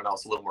makes someone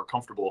else a little more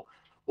comfortable,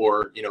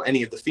 or, you know,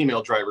 any of the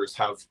female drivers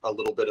have a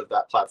little bit of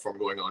that platform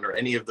going on, or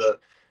any of the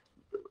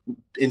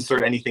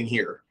insert anything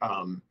here,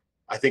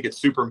 I think it's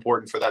super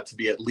important for that to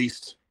be at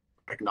least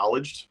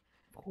acknowledged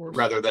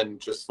rather than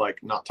just like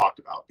not talked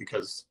about,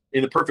 because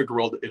in a perfect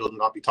world, it'll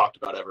not be talked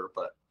about ever,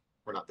 but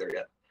we're not there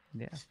yet.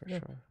 Yeah, for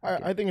sure.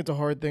 I think it's a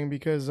hard thing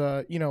because,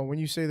 you know, when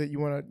you say that you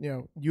want to, you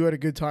know, you had a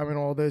good time in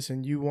all this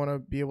and you want to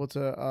be able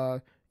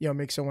to, you know,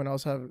 make someone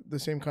else have the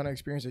same kind of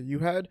experience that you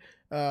had,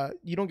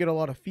 you don't get a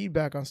lot of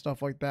feedback on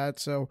stuff like that.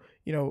 So,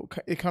 you know,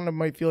 it kind of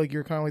might feel like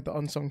you're kind of like the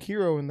unsung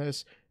hero in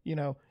this. You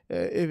know,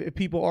 if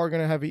people are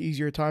going to have an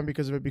easier time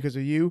because of it, because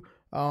of you,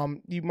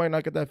 you might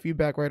not get that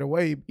feedback right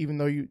away, even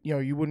though you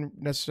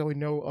wouldn't necessarily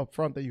know up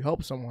front that you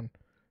helped someone.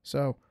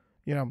 So,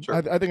 you know, sure.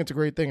 I think it's a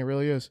great thing. It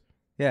really is.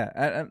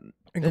 Yeah.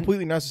 And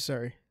completely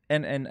necessary.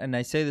 And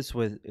I say this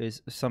with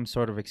is some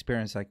sort of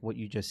experience like what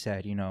you just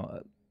said, you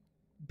know,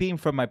 being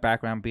from my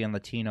background, being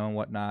Latino and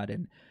whatnot.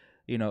 And,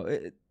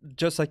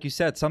 just like you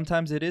said,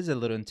 sometimes it is a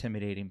little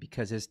intimidating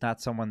because it's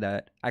not someone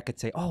that I could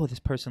say, oh, this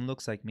person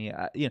looks like me.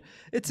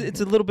 It's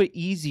a little bit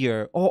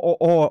easier,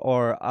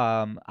 or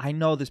I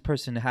know this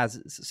person has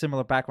a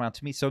similar background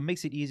to me, so it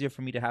makes it easier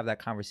for me to have that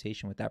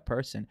conversation with that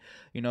person.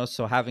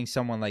 So having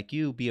someone like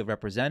you be a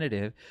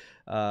representative,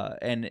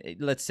 and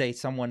let's say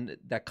someone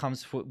that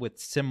comes with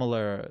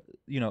similar,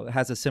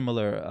 has a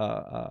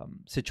similar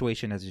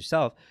situation as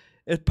yourself,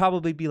 it'd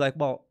probably be like,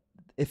 well,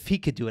 if he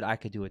could do it, I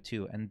could do it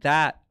too. And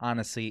that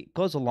honestly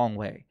goes a long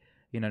way.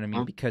 You know what I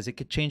mean? Because it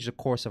could change the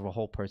course of a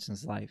whole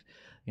person's life.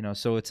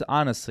 So it's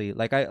honestly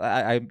like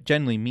I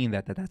genuinely mean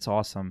that's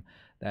awesome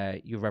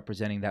that you're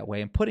representing that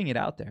way and putting it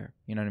out there.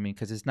 You know what I mean?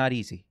 Because it's not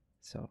easy.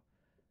 So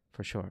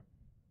for sure.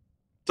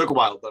 Took a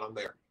while, but I'm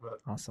there. But.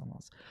 Awesome.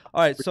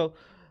 All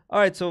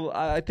right. So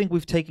I think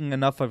we've taken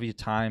enough of your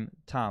time.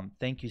 Tom,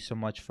 thank you so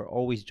much for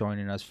always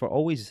joining us, for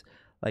always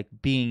like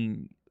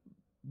being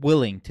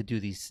willing to do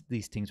these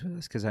things with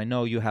us, because I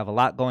know you have a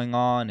lot going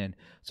on, and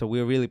so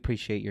we really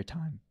appreciate your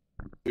time.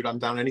 Dude, I'm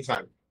down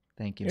anytime.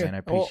 Thank you, man. I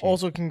appreciate it.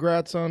 Also,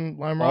 congrats on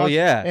Lime Rock. Oh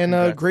yeah, and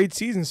a great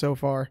season so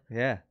far.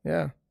 Yeah.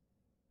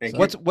 Thank you.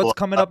 What's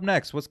coming up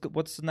next?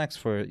 What's next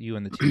for you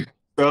and the team?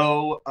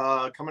 So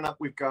coming up,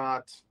 we've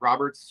got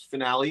Robert's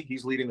finale.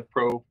 He's leading the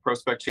Pro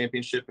Spec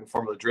Championship in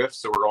Formula Drift,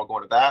 so we're all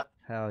going to that.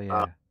 Hell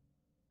yeah!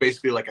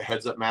 Basically, like a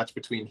heads-up match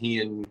between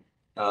he and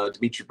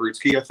Dmitry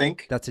Brutsky, I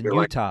think. That's in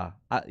Utah.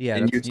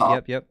 In Utah.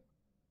 Yep.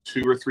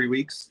 2 or 3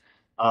 weeks.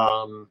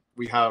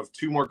 We have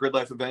 2 more Grid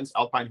Life events.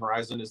 Alpine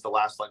Horizon is the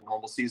last like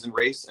normal season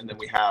race, and then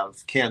we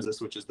have Kansas,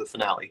 which is the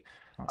finale.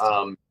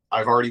 Awesome.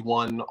 I've already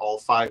won all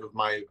 5 of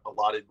my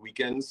allotted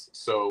weekends,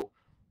 so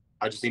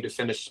I just need to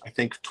finish, I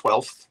think,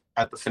 12th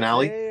at the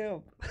finale.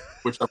 Damn.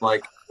 Which I'm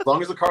like, as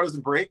long as the car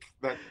doesn't break,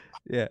 that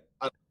yeah.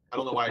 I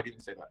don't know why I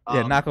didn't say that.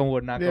 Yeah, knock on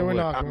wood. Knock on wood.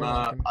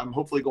 I'm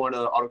hopefully going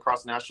to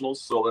Autocross Nationals,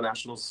 Solo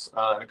Nationals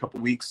in a couple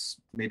weeks.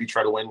 Maybe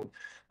try to win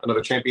another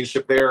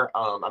championship there.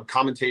 I'm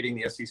commentating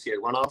the SCCA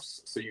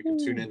runoffs, so you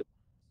can tune in.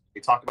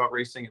 We talk about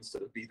racing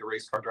instead of be the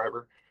race car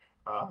driver.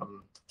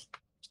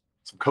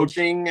 Some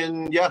coaching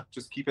and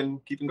just keeping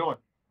going.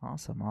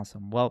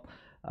 Awesome. Well,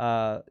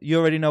 you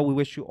already know we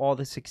wish you all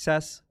the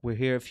success. We're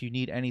here if you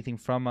need anything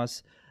from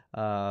us.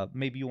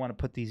 Maybe you want to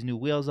put these new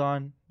wheels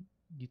on.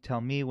 You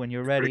tell me when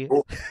you're ready.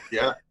 Cool.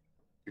 Yeah,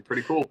 be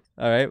pretty cool.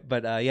 All right,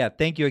 but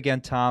thank you again,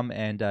 Tom,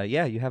 and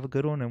you have a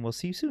good one, and we'll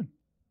see you soon.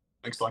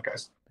 Thanks a lot,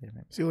 guys. Yeah,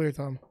 man. See you later,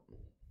 Tom.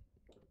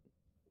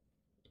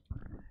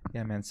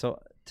 Yeah, man.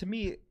 So to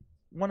me,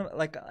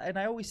 and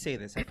I always say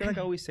this. I feel like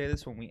I always say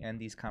this when we end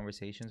these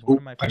conversations. One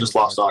of my I just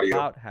lost audio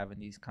about having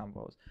these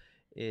combos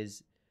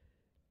is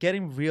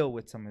getting real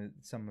with some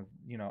of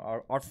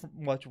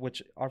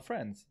our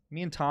friends.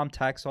 Me and Tom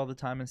text all the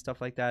time and stuff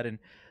like that, and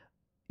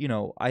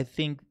I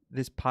think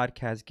this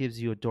podcast gives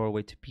you a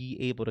doorway to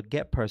be able to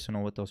get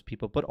personal with those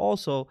people. But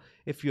also,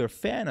 if you're a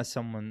fan of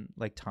someone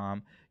like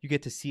Tom, you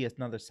get to see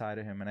another side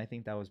of him. And I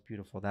think that was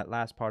beautiful. That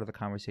last part of the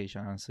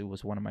conversation, honestly,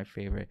 was one of my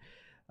favorite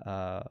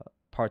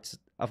parts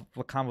of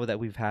a convo that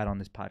we've had on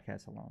this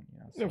podcast alone.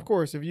 So. Of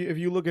course, if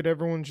you look at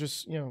everyone's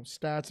just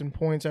stats and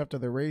points after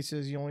the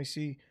races, you only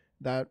see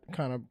that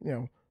kind of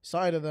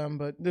side of them.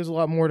 But there's a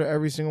lot more to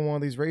every single one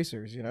of these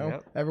racers.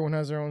 Yep. Everyone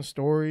has their own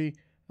story.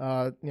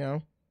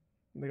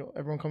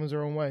 Everyone comes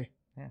their own way.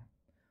 Yeah.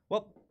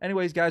 Well,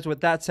 anyways, guys,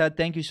 with that said,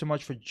 thank you so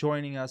much for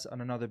joining us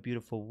on another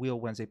Beautiful Wheel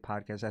Wednesday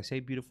podcast. I say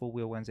Beautiful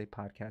Wheel Wednesday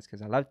podcast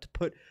because I love to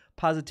put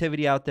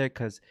positivity out there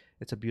because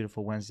it's a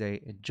beautiful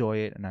Wednesday. Enjoy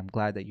it, and I'm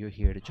glad that you're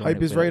here to join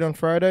Hype is right on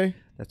Friday?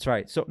 That's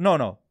right. So,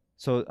 no.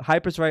 So,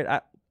 Hype is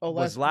right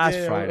was last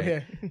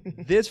Friday. Yeah.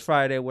 This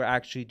Friday, we're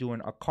actually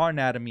doing a car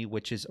anatomy,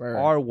 which is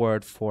our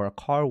word for a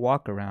car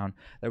walk around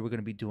that we're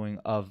going to be doing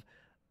of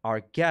our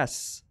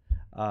guests.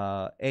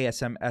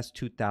 ASM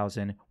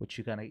S2000, which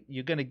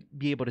you're gonna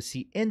be able to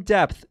see in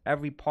depth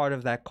every part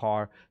of that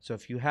car. So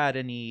if you had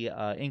any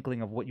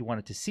inkling of what you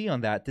wanted to see on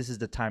that, this is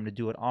the time to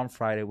do it. On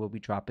Friday, we'll be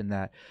dropping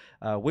that.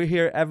 We're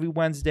here every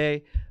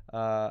Wednesday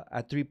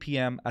at 3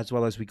 p.m. as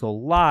well as we go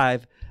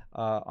live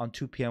on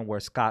 2 p.m.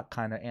 where Scott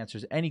kind of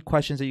answers any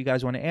questions that you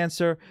guys want to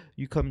answer.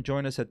 You come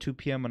join us at 2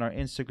 p.m. on our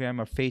Instagram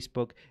or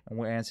Facebook, and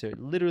we'll answer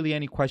literally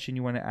any question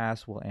you want to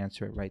ask. We'll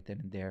answer it right then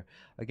and there.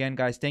 Again,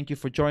 guys, thank you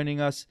for joining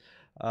us.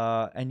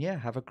 And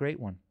have a great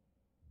one.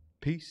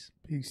 Peace.